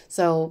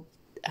 So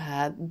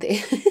I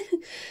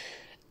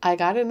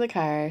got in the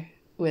car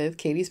with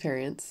Katie's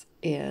parents,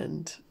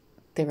 and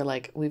they were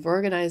like, we've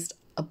organized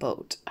a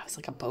boat. I was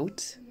like, a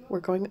boat? We're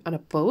going on a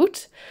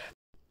boat?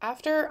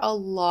 After a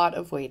lot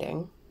of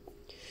waiting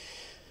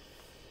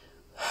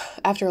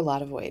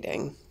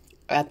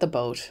at the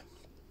boat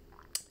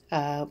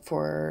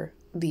for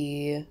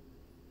the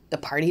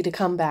party to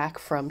come back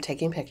from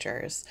taking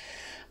pictures,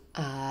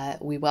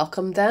 we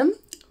welcomed them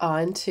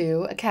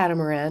onto a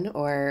catamaran,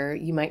 or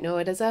you might know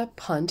it as a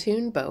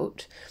pontoon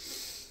boat.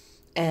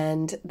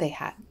 And they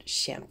had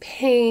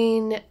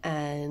champagne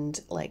and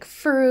like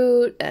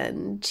fruit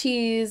and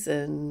cheese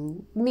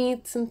and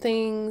meats and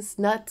things,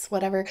 nuts,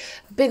 whatever.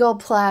 Big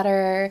old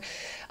platter,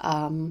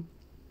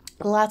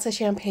 lots of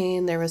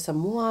champagne. There was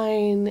some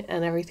wine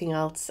and everything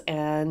else.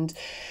 And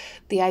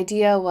the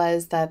idea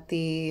was that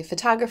the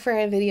photographer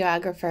and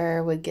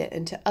videographer would get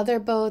into other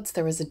boats.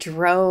 There was a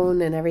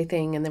drone and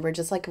everything, and they were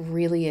just like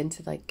really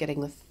into like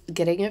getting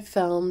it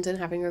filmed and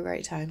having a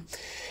great time.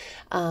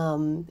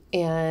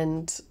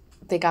 And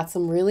they got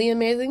some really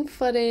amazing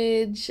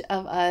footage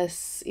of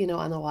us,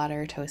 on the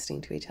water,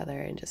 toasting to each other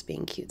and just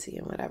being cutesy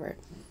and whatever.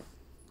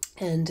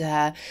 And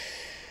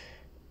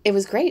it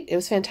was great. It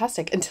was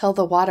fantastic until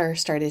the water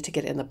started to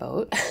get in the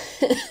boat.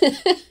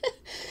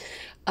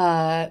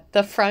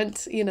 The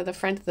front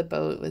of the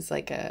boat was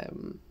like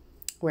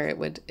where it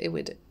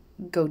would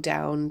go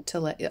down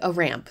to a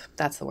ramp.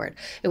 That's the word.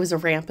 It was a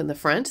ramp in the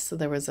front, so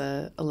there was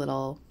a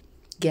little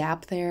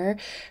gap there.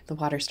 The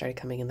water started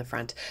coming in the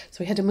front, so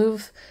we had to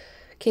move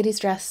Katie's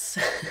dress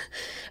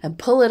and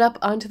pull it up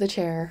onto the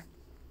chair.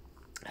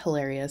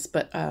 Hilarious,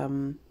 but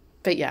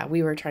yeah,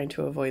 we were trying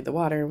to avoid the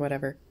water and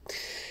whatever.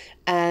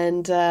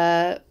 And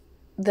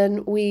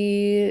then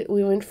we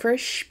went for a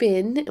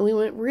spin, and we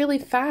went really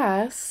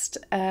fast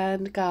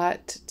and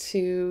got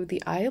to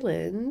the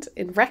island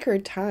in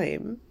record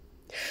time.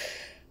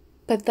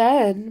 But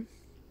then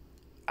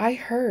I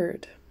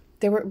heard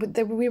we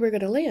were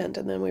going to land,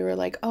 and then we were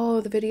like, oh,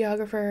 the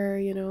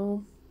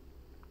videographer,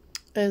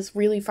 is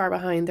really far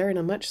behind. They're in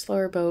a much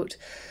slower boat.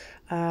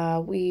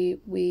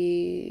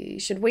 We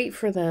should wait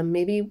for them.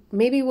 Maybe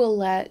we'll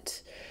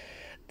let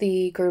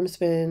the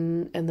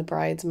groomsmen and the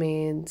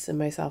bridesmaids and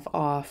myself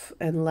off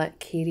and let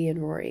Katie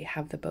and Rory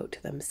have the boat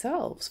to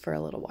themselves for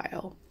a little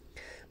while.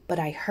 But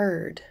I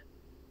heard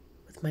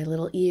with my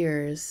little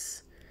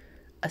ears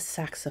a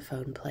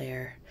saxophone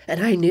player.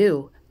 And I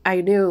knew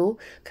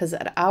because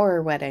at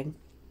our wedding,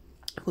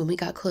 when we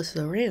got close to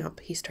the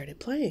ramp, he started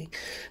playing.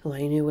 And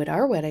I knew at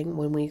our wedding,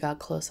 when we got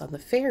close on the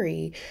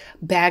ferry,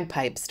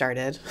 bagpipes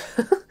started.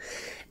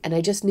 And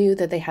I just knew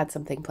that they had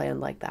something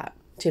planned like that.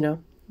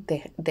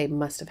 They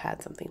must have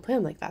had something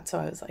planned like that. So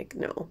I was like,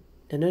 no.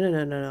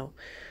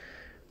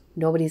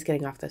 Nobody's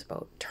getting off this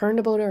boat. Turn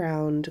the boat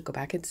around, go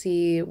back at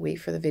sea, wait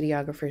for the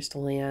videographers to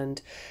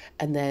land,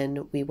 and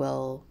then we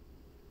will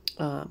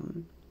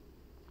land,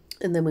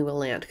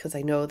 because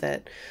I know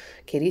that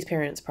Katie's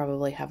parents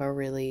probably have a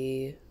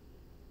really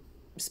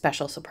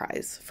special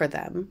surprise for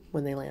them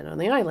when they land on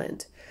the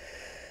island.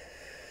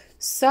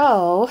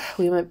 So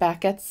we went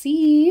back at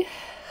sea.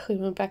 We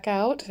went back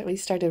out and we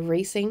started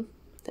racing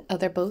the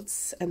other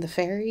boats and the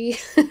ferry.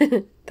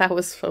 That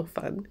was so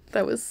fun.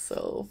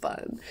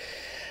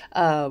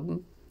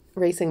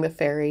 Racing the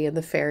ferry, and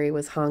the ferry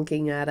was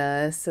honking at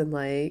us, and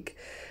like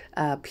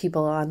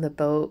people on the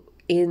boat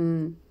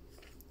in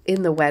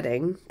the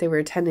wedding, they were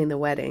attending the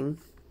wedding,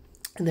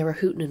 and they were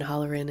hooting and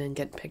hollering and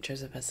getting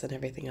pictures of us and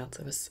everything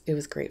else. It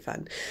was great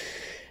fun.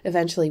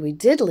 Eventually we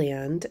did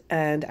land,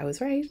 and I was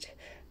right.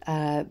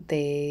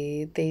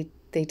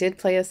 They did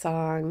play a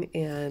song,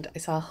 and I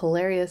saw a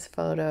hilarious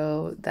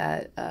photo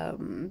that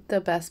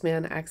the best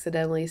man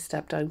accidentally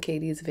stepped on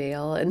Katie's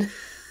veil, and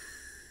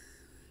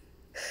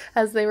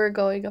as they were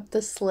going up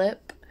the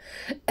slip,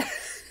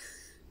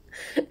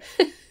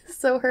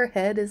 so her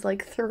head is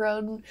like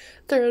thrown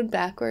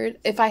backward.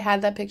 If I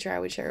had that picture, I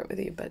would share it with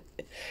you, but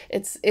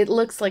it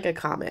looks like a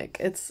comic.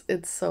 It's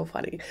so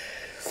funny.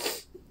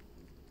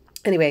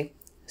 Anyway,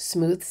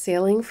 smooth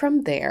sailing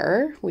from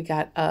there. We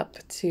got up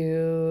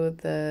to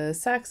the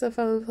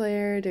saxophone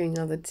player doing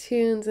all the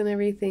tunes and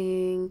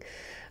everything,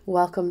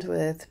 welcomed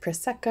with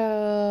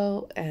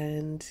Prosecco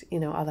and,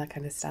 all that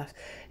kind of stuff.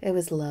 It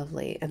was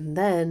lovely. And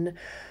then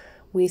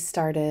we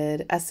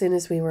started, as soon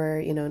as we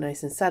were,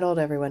 nice and settled,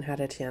 everyone had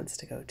a chance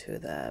to go to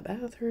the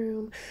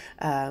bathroom.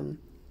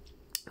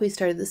 We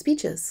started the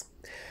speeches.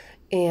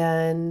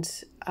 And,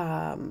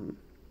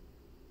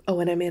 Oh,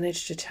 and I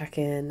managed to check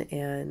in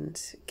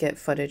and get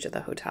footage of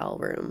the hotel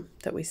room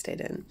that we stayed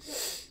in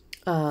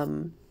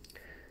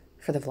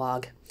for the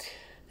vlog.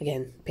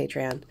 Again,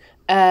 Patreon.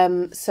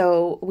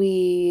 So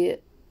we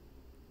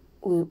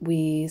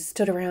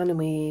stood around and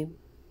we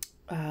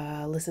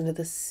listened to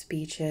the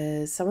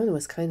speeches. Someone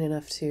was kind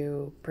enough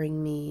to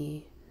bring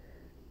me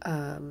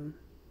some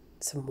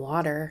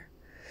water.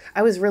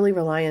 I was really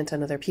reliant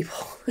on other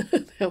people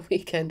that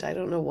weekend. I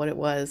don't know what it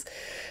was,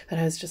 but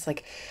I was just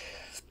like,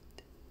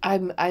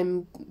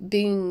 I'm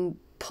being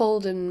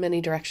pulled in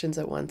many directions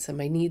at once and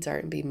my needs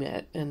aren't being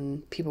met,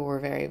 and people were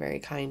very, very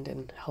kind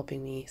in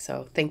helping me.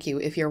 So thank you.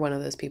 If you're one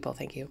of those people,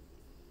 thank you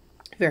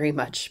very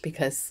much,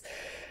 because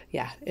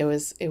yeah, it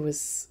was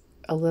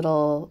a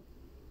little,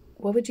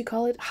 what would you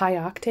call it? High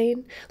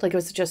octane. Like, it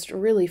was just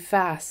really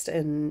fast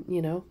and,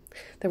 you know,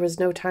 there was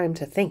no time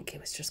to think.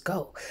 It was just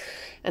go.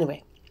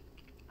 Anyway,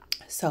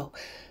 so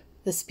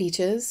the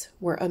speeches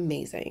were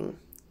amazing.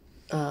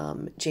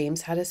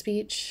 James had a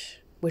speech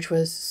which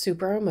was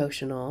super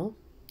emotional,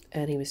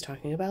 and he was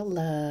talking about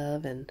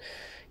love and,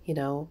 you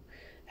know,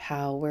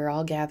 how we're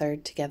all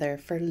gathered together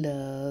for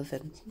love.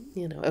 And,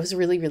 you know, it was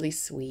really, really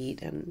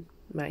sweet, and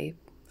my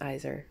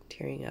eyes are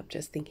tearing up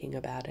just thinking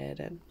about it.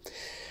 And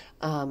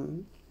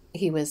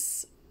he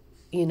was,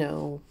 you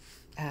know,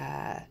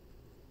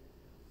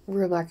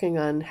 remarking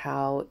on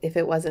how if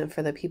it wasn't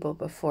for the people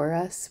before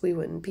us, we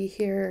wouldn't be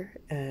here.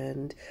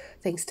 And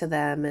thanks to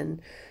them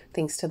and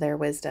thanks to their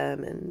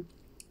wisdom and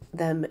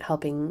them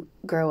helping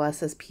grow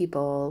us as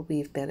people,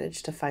 we've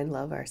managed to find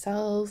love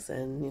ourselves.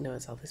 And, you know,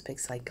 it's all this big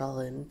cycle,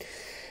 and,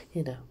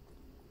 you know,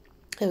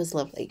 it was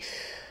lovely.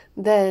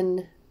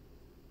 Then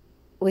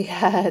we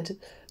had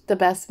the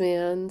best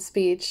man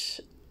speech,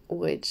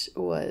 which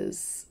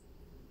was,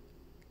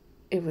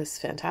 it was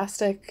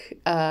fantastic.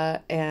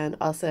 And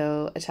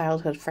also a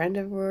childhood friend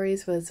of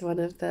Rory's was one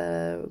of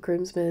the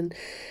groomsmen,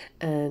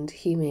 and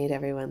he made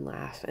everyone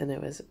laugh, and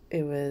it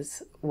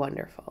was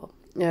wonderful.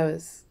 It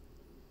was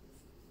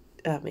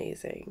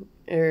amazing.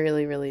 I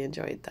really, really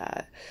enjoyed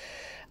that.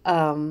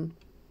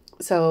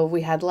 So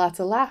we had lots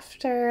of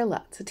laughter,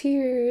 lots of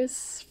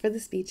tears for the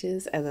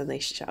speeches, and then they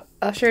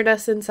ushered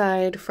us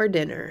inside for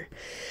dinner.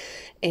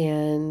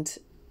 And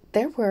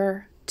there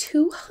were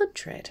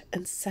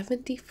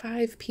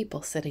 275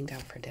 people sitting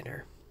down for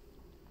dinner.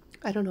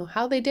 I don't know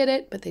how they did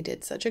it, but they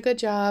did such a good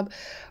job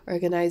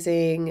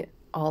organizing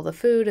all the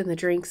food and the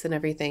drinks and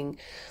everything.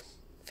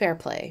 Fair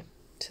play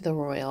to the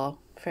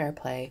royal, fair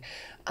play.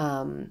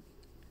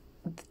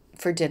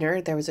 For dinner,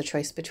 there was a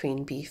choice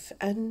between beef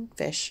and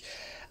fish.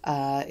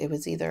 It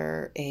was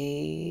either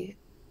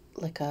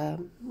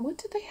what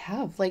did they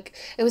have? Like,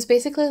 it was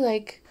basically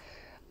like,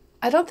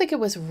 I don't think it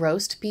was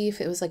roast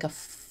beef. It was like a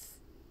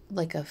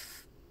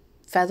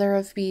feather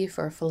of beef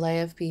or a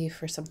fillet of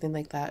beef or something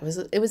like that.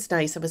 It was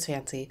nice. It was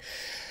fancy,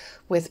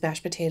 with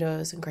mashed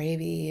potatoes and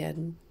gravy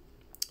and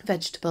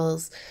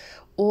vegetables.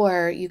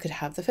 Or you could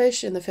have the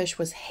fish, and the fish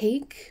was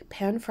hake,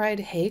 pan-fried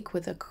hake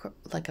with a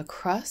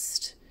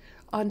crust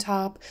on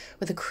top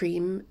with a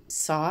cream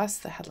sauce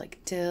that had like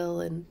dill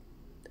and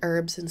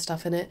herbs and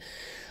stuff in it.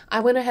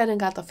 I went ahead and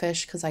got the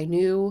fish because I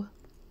knew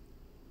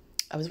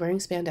I was wearing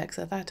spandex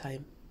at that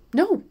time.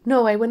 No,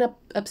 I went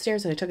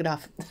upstairs and I took it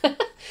off.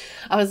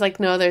 I was like,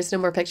 no, there's no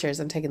more pictures.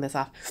 I'm taking this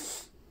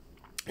off.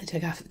 I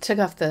took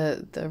off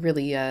the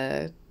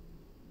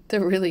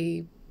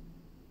really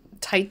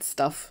tight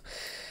stuff.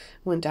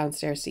 Went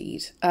downstairs to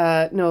eat.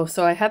 No,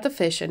 so I had the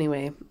fish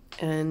anyway,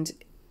 and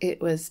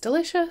it was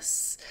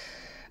delicious.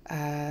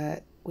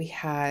 We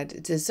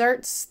had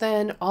desserts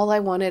then. All I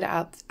wanted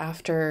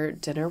after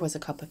dinner was a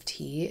cup of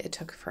tea. It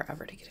took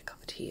forever to get a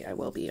cup of tea, I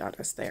will be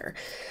honest there.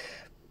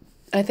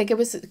 I think it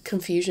was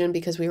confusion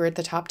because we were at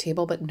the top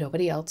table, but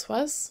nobody else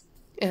was.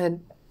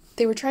 And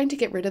they were trying to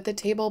get rid of the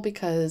table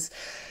because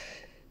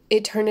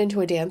it turned into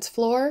a dance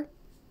floor.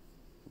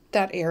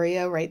 That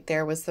area right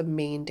there was the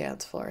main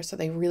dance floor. So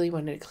they really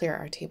wanted to clear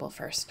our table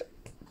first.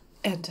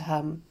 And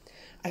I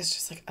was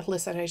just like,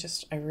 listen,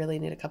 I really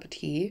need a cup of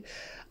tea.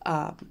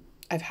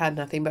 I've had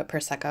nothing but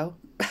Prosecco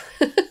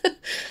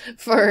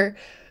for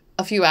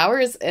a few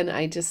hours, and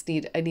I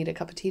need a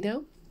cup of tea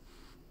now.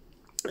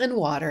 And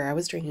water. I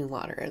was drinking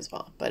water as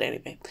well. But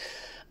anyway,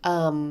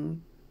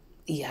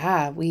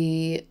 yeah,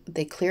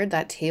 they cleared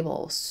that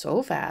table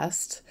so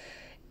fast,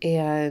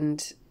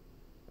 and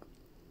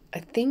I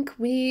think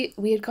we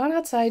had gone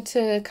outside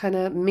to kind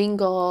of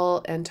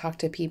mingle and talk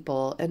to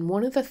people. And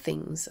one of the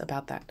things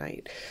about that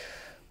night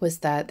was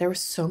that there were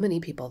so many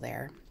people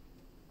there.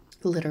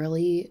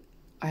 Literally,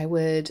 I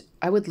would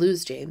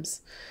lose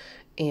James,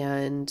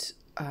 and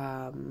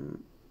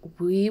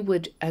we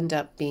would end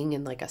up being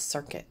in like a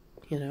circuit,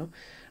 you know.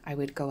 I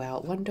would go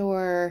out one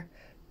door,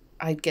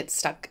 I'd get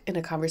stuck in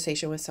a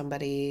conversation with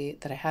somebody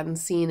that I hadn't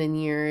seen in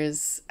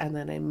years, and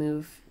then I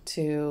move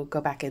to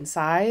go back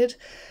inside.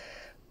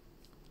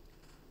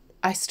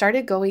 I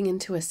started going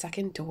into a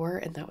second door,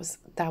 and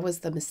that was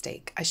the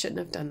mistake. I shouldn't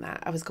have done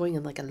that. I was going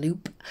in like a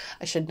loop.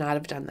 I should not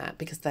have done that,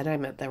 because then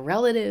I'm at the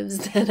relatives,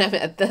 then I'm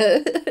at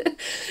the,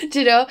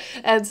 you know?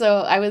 And so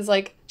I was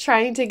like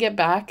trying to get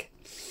back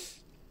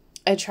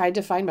I tried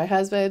to find my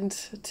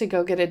husband to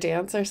go get a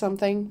dance or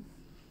something,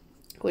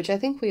 which I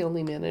think we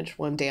only managed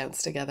one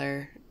dance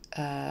together.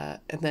 And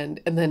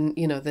then,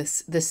 you know,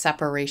 this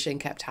separation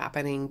kept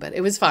happening, but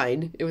it was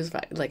fine. It was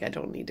fine. Like, I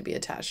don't need to be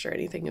attached or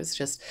anything. It was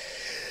just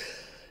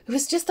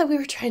that we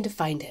were trying to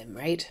find him,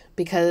 right?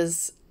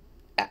 Because,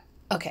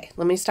 okay,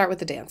 let me start with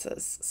the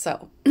dances.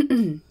 So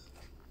I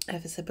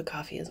have a sip of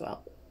coffee as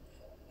well.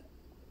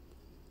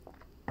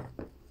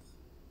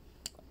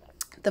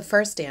 The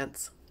first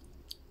dance,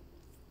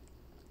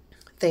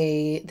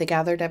 they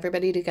gathered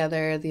everybody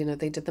together, you know,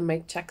 they did the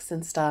mic checks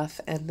and stuff,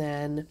 and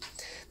then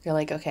they're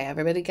like, okay,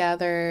 everybody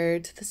gather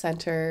to the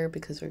center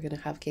because we're going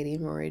to have Katie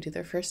and Rory do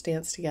their first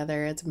dance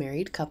together as a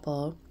married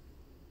couple.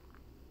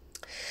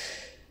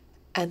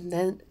 And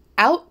then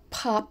out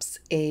pops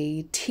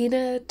a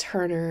Tina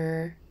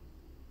Turner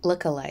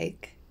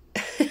lookalike.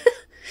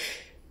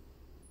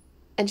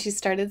 And she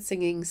started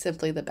singing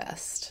Simply the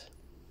Best.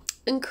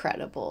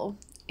 Incredible.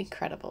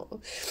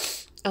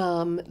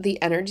 The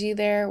energy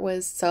there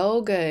was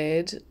so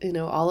good. You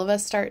know, all of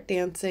us start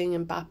dancing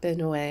and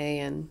bopping away,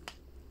 and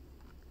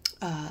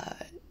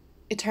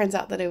it turns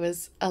out that it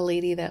was a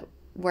lady that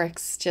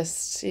works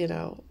just, you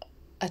know,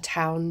 a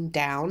town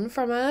down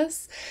from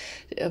us.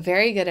 A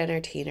very good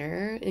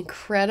entertainer,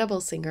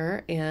 incredible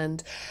singer,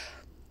 and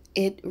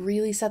it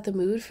really set the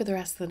mood for the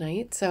rest of the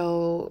night.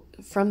 So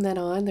from then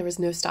on, there was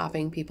no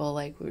stopping people.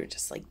 Like, we were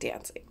just like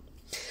dancing.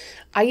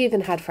 I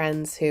even had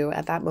friends who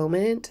at that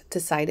moment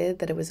decided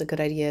that it was a good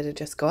idea to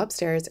just go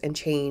upstairs and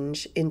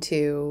change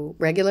into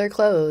regular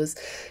clothes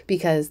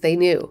because they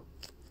knew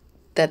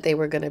that they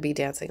were going to be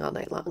dancing all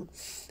night long.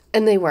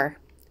 And they were.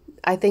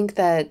 I think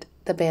that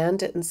the band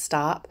didn't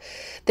stop.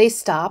 They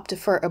stopped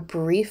for a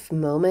brief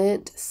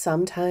moment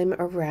sometime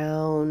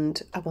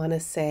around, I want to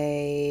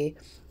say,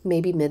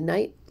 maybe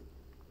midnight.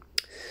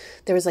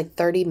 There was like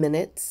 30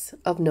 minutes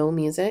of no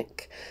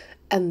music.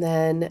 And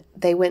then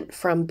they went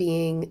from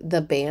being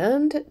the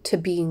band to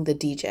being the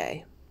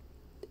DJ.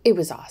 It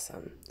was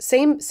awesome.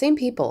 Same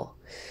people,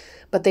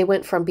 but they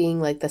went from being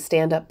like the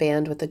stand-up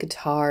band with the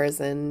guitars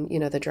and, you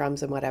know, the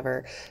drums and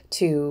whatever,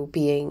 to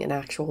being an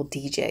actual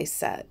DJ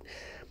set.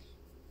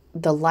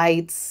 The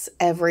lights,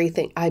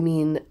 everything. I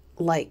mean,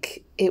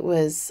 like, it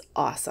was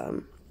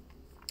awesome.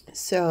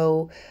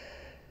 So,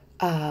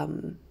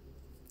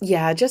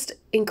 yeah, just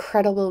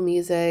incredible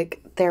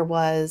music. There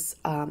was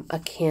a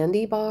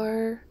candy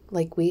bar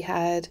like we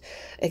had,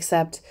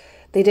 except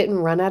they didn't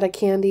run out of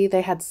candy.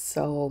 They had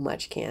so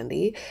much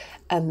candy.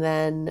 And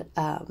then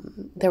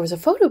there was a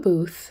photo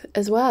booth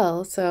as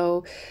well.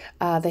 So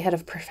they had a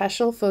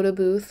professional photo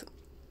booth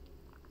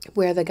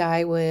where the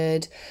guy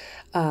would,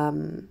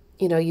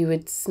 you know, you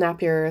would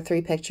snap your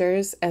 3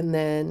 pictures and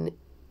then,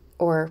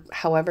 or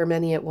however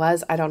many it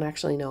was. I don't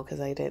actually know because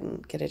I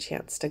didn't get a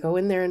chance to go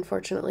in there,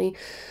 unfortunately.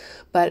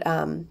 But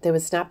they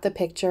would snap the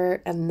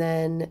picture and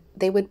then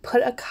they would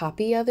put a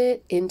copy of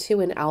it into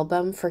an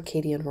album for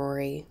Katie and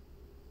Rory.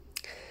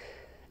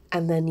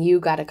 And then you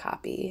got a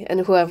copy,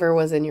 and whoever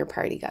was in your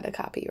party got a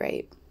copy,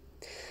 right?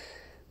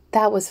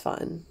 That was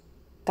fun.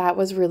 That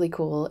was really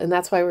cool. And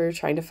that's why we were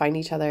trying to find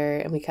each other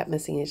and we kept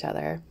missing each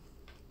other.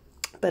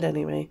 But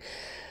anyway,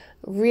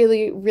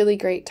 really, really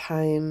great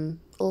time.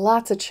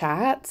 Lots of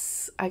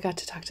chats. I got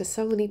to talk to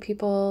so many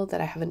people that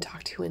I haven't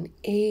talked to in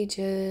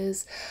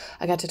ages.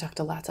 I got to talk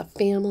to lots of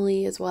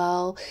family as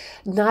well.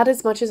 Not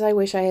as much as I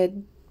wish I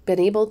had been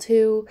able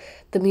to.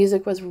 The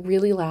music was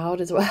really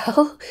loud as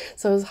well,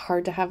 so it was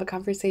hard to have a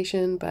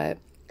conversation, but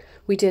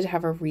we did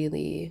have a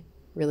really,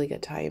 really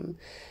good time.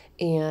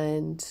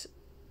 And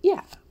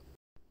yeah.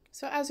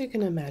 So as you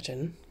can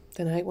imagine,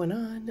 the night went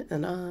on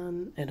and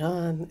on and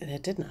on, and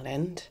it did not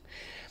end.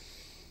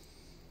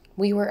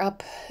 We were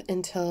up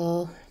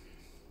until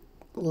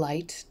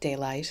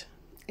daylight.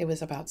 It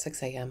was about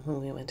 6 a.m.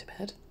 when we went to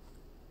bed.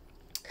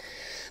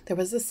 There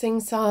was a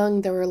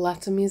sing-song. There were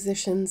lots of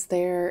musicians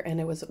there,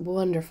 and it was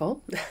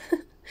wonderful.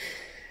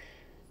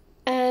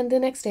 And the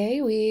next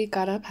day, we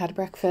got up, had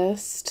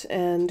breakfast,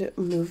 and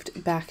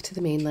moved back to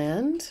the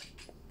mainland.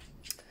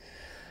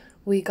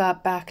 We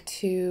got back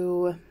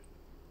to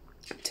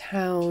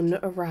town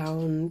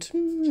around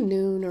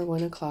noon or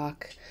 1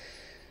 o'clock,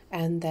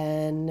 and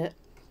then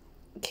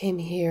came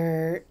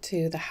here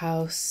to the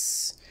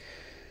house,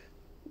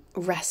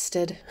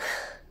 rested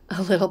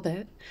a little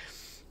bit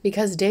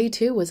because day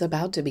 2 was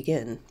about to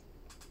begin.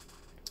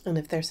 And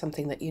if there's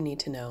something that you need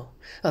to know,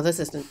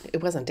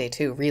 it wasn't day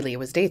 2, really. It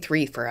was day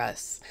 3 for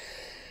us.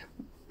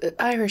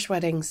 Irish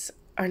weddings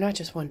are not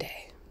just one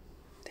day.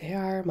 They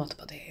are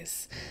multiple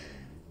days.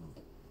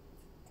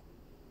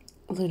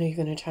 Luna, you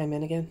going to chime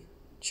in again?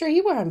 Sure,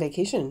 you were on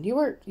vacation. You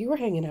were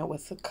hanging out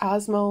with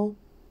Cosmo,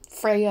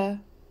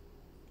 Freya,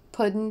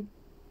 Puddin'.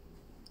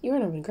 You were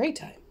having a great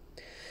time.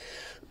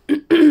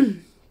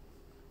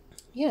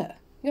 Yeah,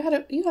 you had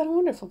a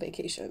wonderful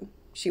vacation.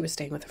 She was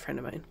staying with a friend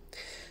of mine.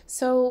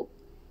 So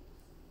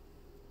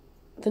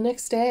the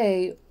next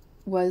day it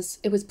was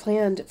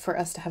planned for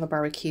us to have a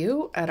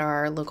barbecue at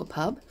our local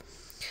pub.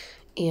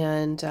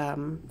 And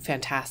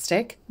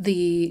fantastic.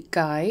 The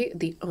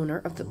owner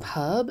of the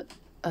pub,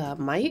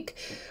 Mike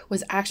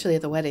was actually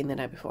at the wedding the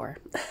night before.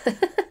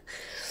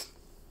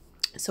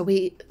 So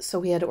we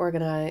had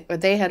organized, or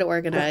they had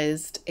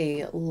organized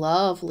a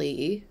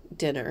lovely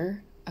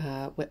dinner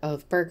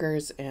of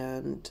burgers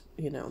and,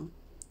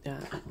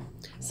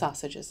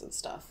 sausages and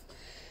stuff.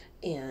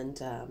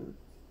 And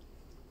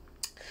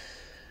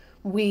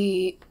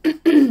we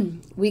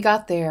we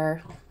got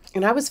there,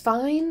 and I was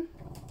fine.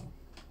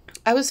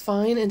 I was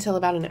fine until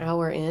about an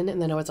hour in,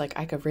 and then I was like,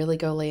 I could really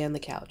go lay on the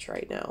couch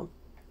right now.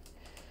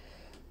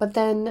 But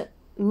then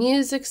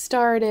music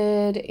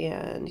started,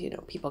 and,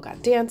 people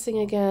got dancing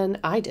again.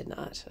 I did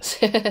not.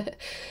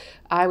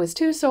 I was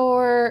too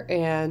sore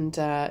and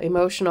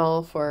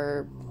emotional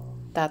for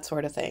that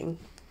sort of thing.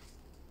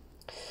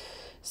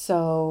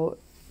 So,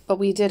 but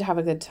we did have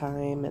a good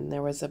time, and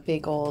there was a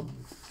big old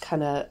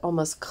kind of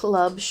almost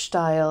club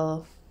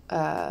style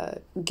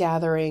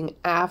gathering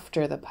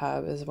after the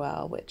pub as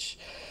well, which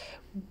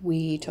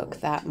we took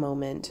that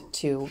moment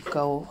to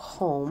go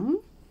home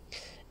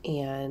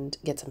and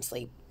get some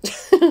sleep.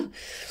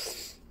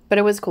 But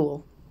it was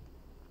cool.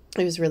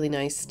 It was really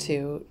nice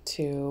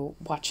to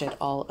watch it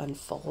all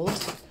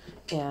unfold,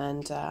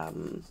 and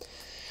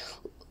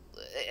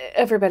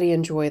everybody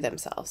enjoy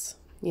themselves.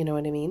 You know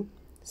what I mean?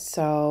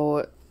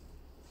 So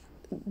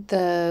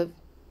what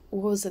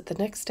was it, the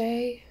next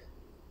day?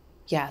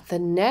 Yeah, the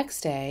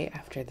next day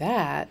after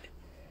that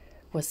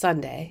was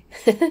Sunday.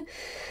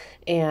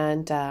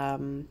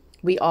 And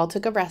we all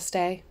took a rest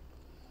day.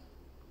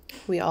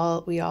 We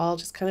all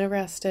just kind of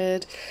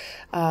rested.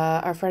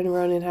 Our friend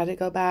Ronan had to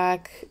go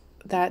back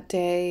that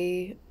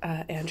day.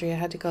 Andrea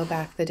had to go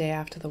back the day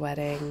after the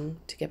wedding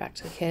to get back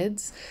to the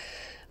kids.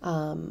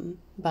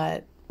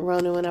 But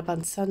Ronan went up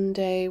on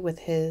Sunday with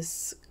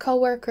his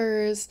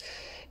coworkers,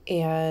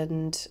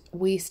 and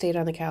we stayed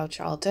on the couch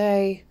all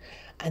day.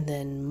 And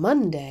then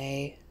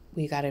Monday,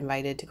 we got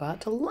invited to go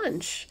out to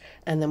lunch,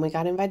 and then we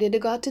got invited to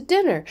go out to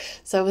dinner.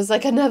 So it was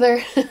like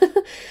another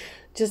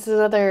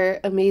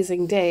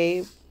amazing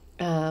day,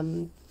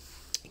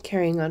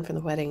 carrying on from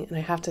the wedding. And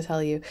I have to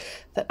tell you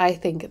that I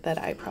think that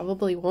I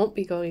probably won't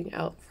be going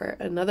out for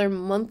another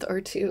month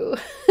or two.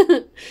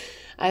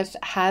 I've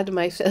had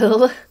my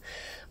fill,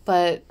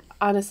 but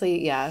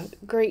honestly, yeah,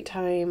 great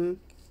time.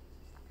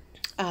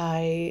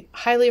 I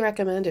highly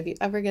recommend, if you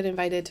ever get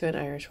invited to an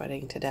Irish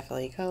wedding, to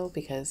definitely go,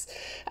 because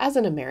as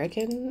an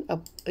American, a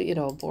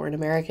born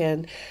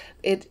American,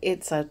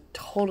 it's a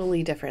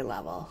totally different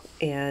level,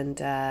 and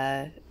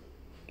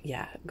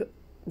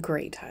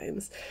great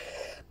times.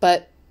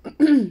 But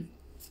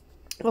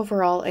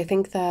overall, I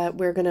think that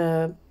we're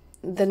gonna,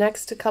 the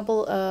next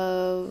couple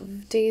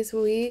of days,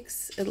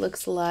 weeks, it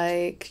looks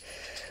like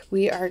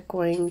we are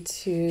going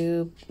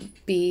to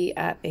be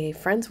at a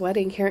friend's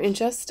wedding here in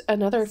just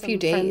another few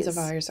days. Friends of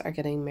ours are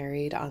getting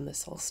married on the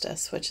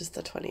solstice, which is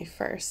the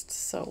 21st.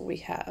 So we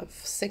have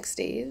 6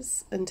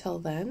 days until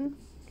then.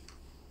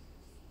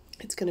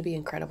 It's going to be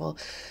incredible.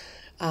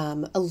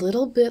 A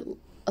little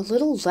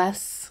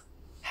less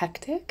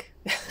hectic,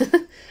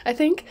 I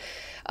think.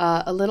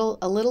 A little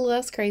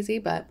less crazy,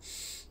 but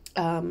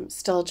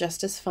still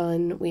just as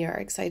fun. We are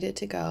excited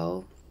to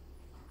go.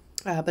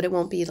 But it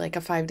won't be like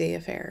a 5-day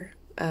affair.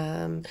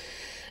 And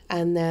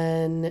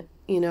then,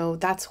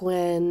 that's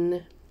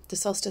when the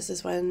solstice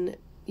is when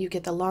you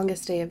get the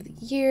longest day of the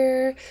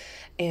year,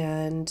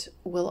 and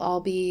we'll all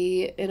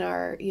be in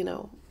our,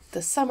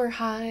 the summer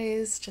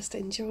highs, just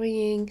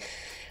enjoying.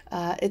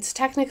 It's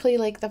technically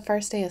like the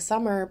first day of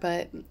summer,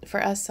 but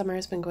for us, summer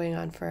has been going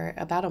on for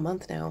about a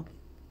month now,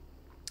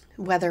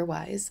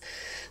 weather-wise.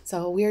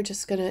 So we're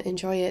just going to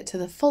enjoy it to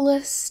the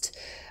fullest.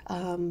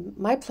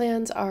 My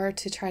plans are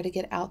to try to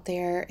get out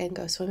there and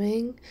go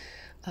swimming.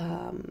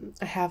 I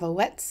have a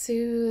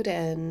wetsuit,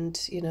 and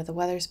the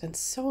weather's been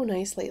so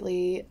nice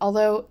lately,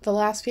 although the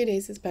last few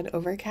days it's been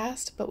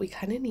overcast, but we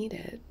kind of need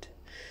it.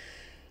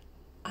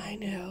 I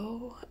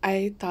know,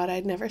 I thought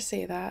I'd never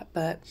say that,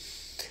 but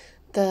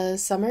the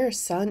summer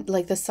sun,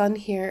 like the sun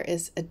here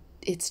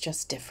it's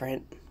just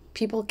different.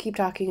 People keep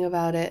talking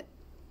about it.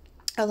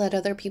 I'll let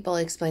other people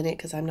explain it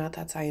because I'm not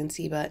that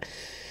sciencey, but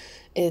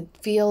it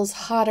feels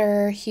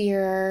hotter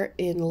here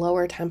in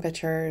lower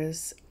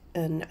temperatures.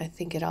 And I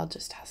think it all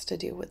just has to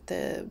do with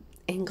the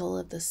angle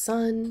of the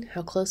sun,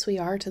 how close we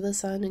are to the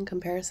sun in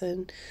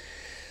comparison.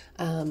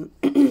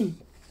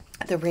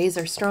 The rays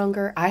are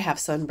stronger. I have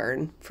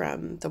sunburn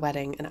from the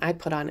wedding, and I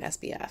put on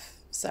SPF.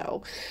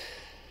 So,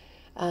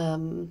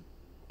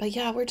 but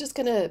yeah, we're just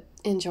going to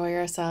enjoy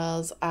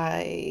ourselves.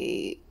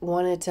 I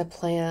wanted to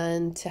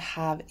plan to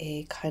have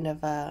a kind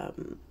of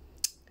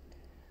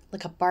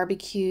like a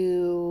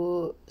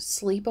barbecue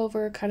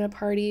sleepover kind of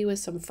party with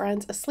some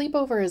friends. A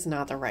sleepover is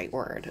not the right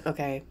word,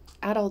 okay?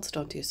 Adults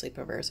don't do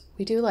sleepovers.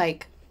 We do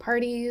like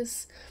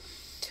parties,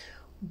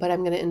 but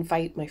I'm going to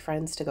invite my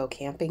friends to go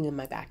camping in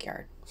my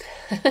backyard,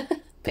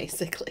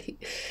 basically.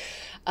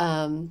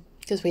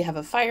 Because we have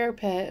a fire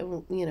pit,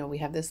 and, we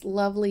have this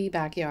lovely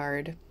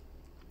backyard,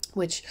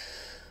 which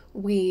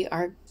we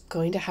are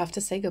going to have to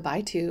say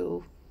goodbye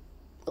to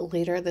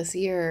later this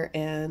year.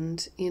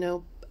 And,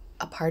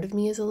 a part of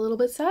me is a little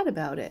bit sad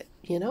about it.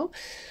 You know,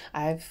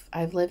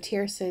 I've lived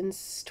here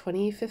since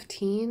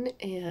 2015,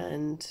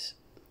 and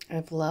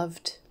I've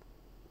loved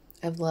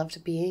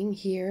being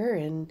here,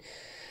 and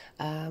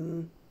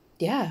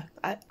yeah,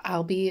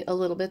 I'll be a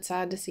little bit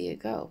sad to see it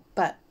go,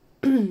 but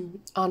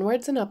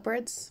onwards and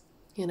upwards,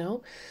 you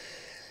know.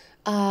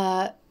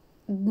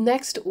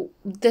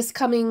 This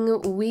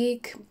coming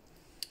week,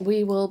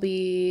 we will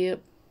be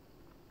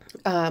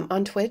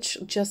on Twitch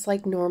just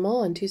like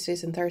normal on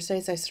Tuesdays and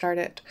Thursdays. I start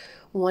at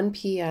 1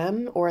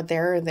 p.m. or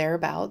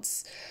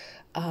thereabouts,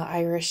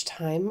 Irish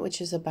time,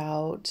 which is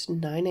about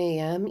 9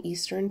 a.m.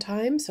 Eastern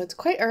time. So it's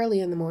quite early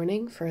in the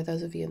morning for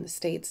those of you in the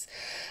States.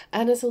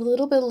 And it's a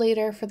little bit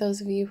later for those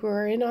of you who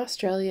are in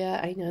Australia.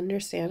 I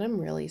understand. I'm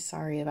really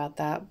sorry about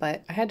that.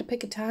 But I had to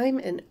pick a time,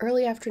 and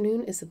early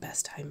afternoon is the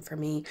best time for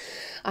me.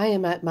 I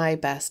am at my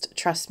best.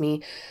 Trust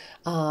me.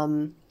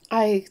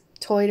 I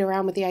toyed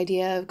around with the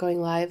idea of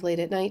going live late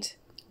at night.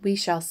 We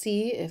shall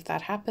see if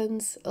that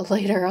happens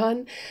later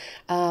on.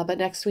 But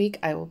next week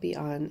I will be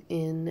on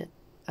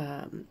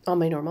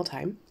my normal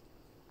time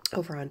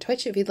over on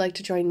Twitch. If you'd like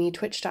to join me,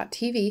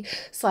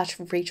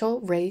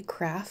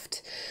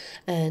 twitch.tv/RachelRayCraft.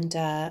 And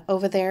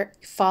over there,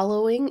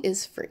 following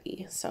is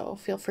free. So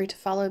feel free to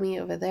follow me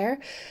over there.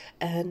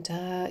 And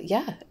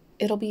yeah,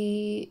 it'll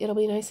be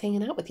nice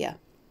hanging out with you.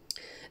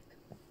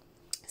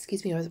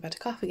 Excuse me, I was about to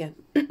cough again.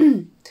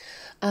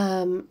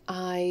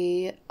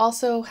 I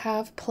also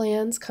have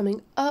plans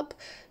coming up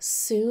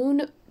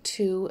soon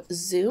to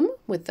Zoom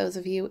with those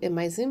of you in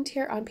my Zoom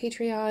tier on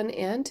Patreon,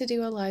 and to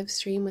do a live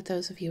stream with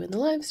those of you in the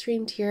live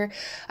stream tier.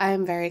 I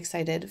am very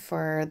excited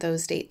for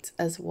those dates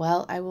as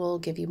well. I will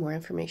give you more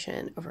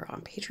information over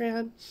on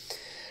Patreon.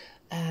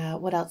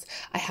 What else?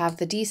 I have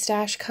the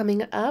D-Stash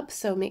coming up,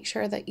 so make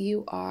sure that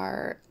you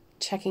are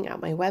checking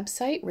out my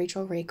website,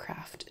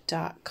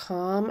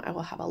 rachelraycraft.com. I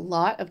will have a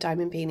lot of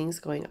diamond paintings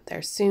going up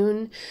there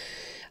soon.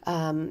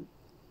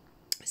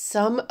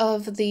 Some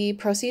of the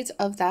proceeds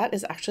of that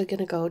is actually going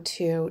to go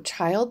to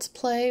Child's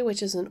Play,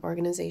 which is an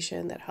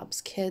organization that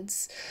helps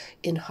kids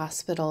in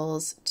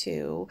hospitals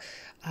to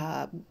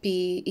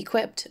be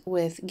equipped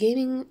with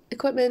gaming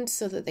equipment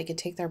so that they can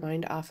take their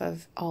mind off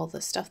of all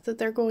the stuff that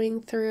they're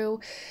going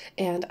through.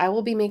 And I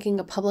will be making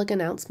a public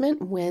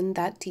announcement when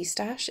that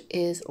D-Stash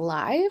is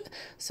live.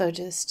 So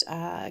just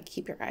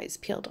keep your eyes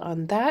peeled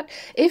on that.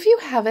 If you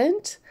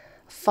haven't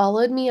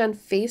followed me on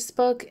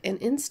Facebook and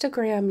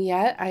Instagram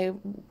yet, I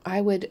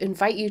would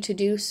invite you to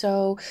do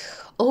so.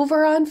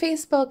 Over on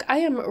Facebook, I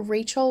am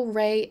Rachel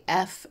Ray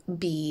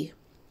FB.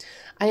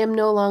 I am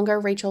no longer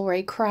Rachel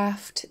Ray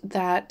Craft.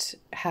 That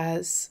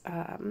has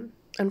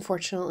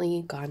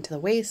unfortunately gone to the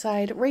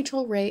wayside.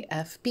 Rachel Ray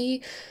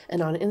FB,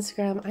 and on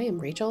Instagram, I am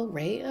Rachel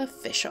Ray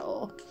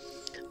Official.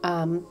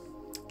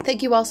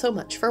 Thank you all so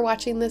much for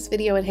watching this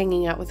video and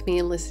hanging out with me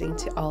and listening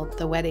to all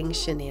the wedding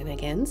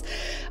shenanigans.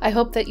 I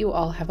hope that you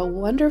all have a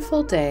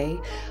wonderful day,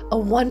 a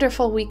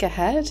wonderful week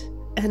ahead,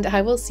 and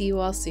I will see you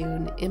all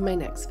soon in my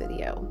next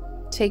video.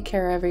 Take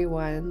care,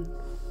 everyone.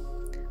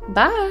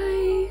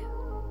 Bye!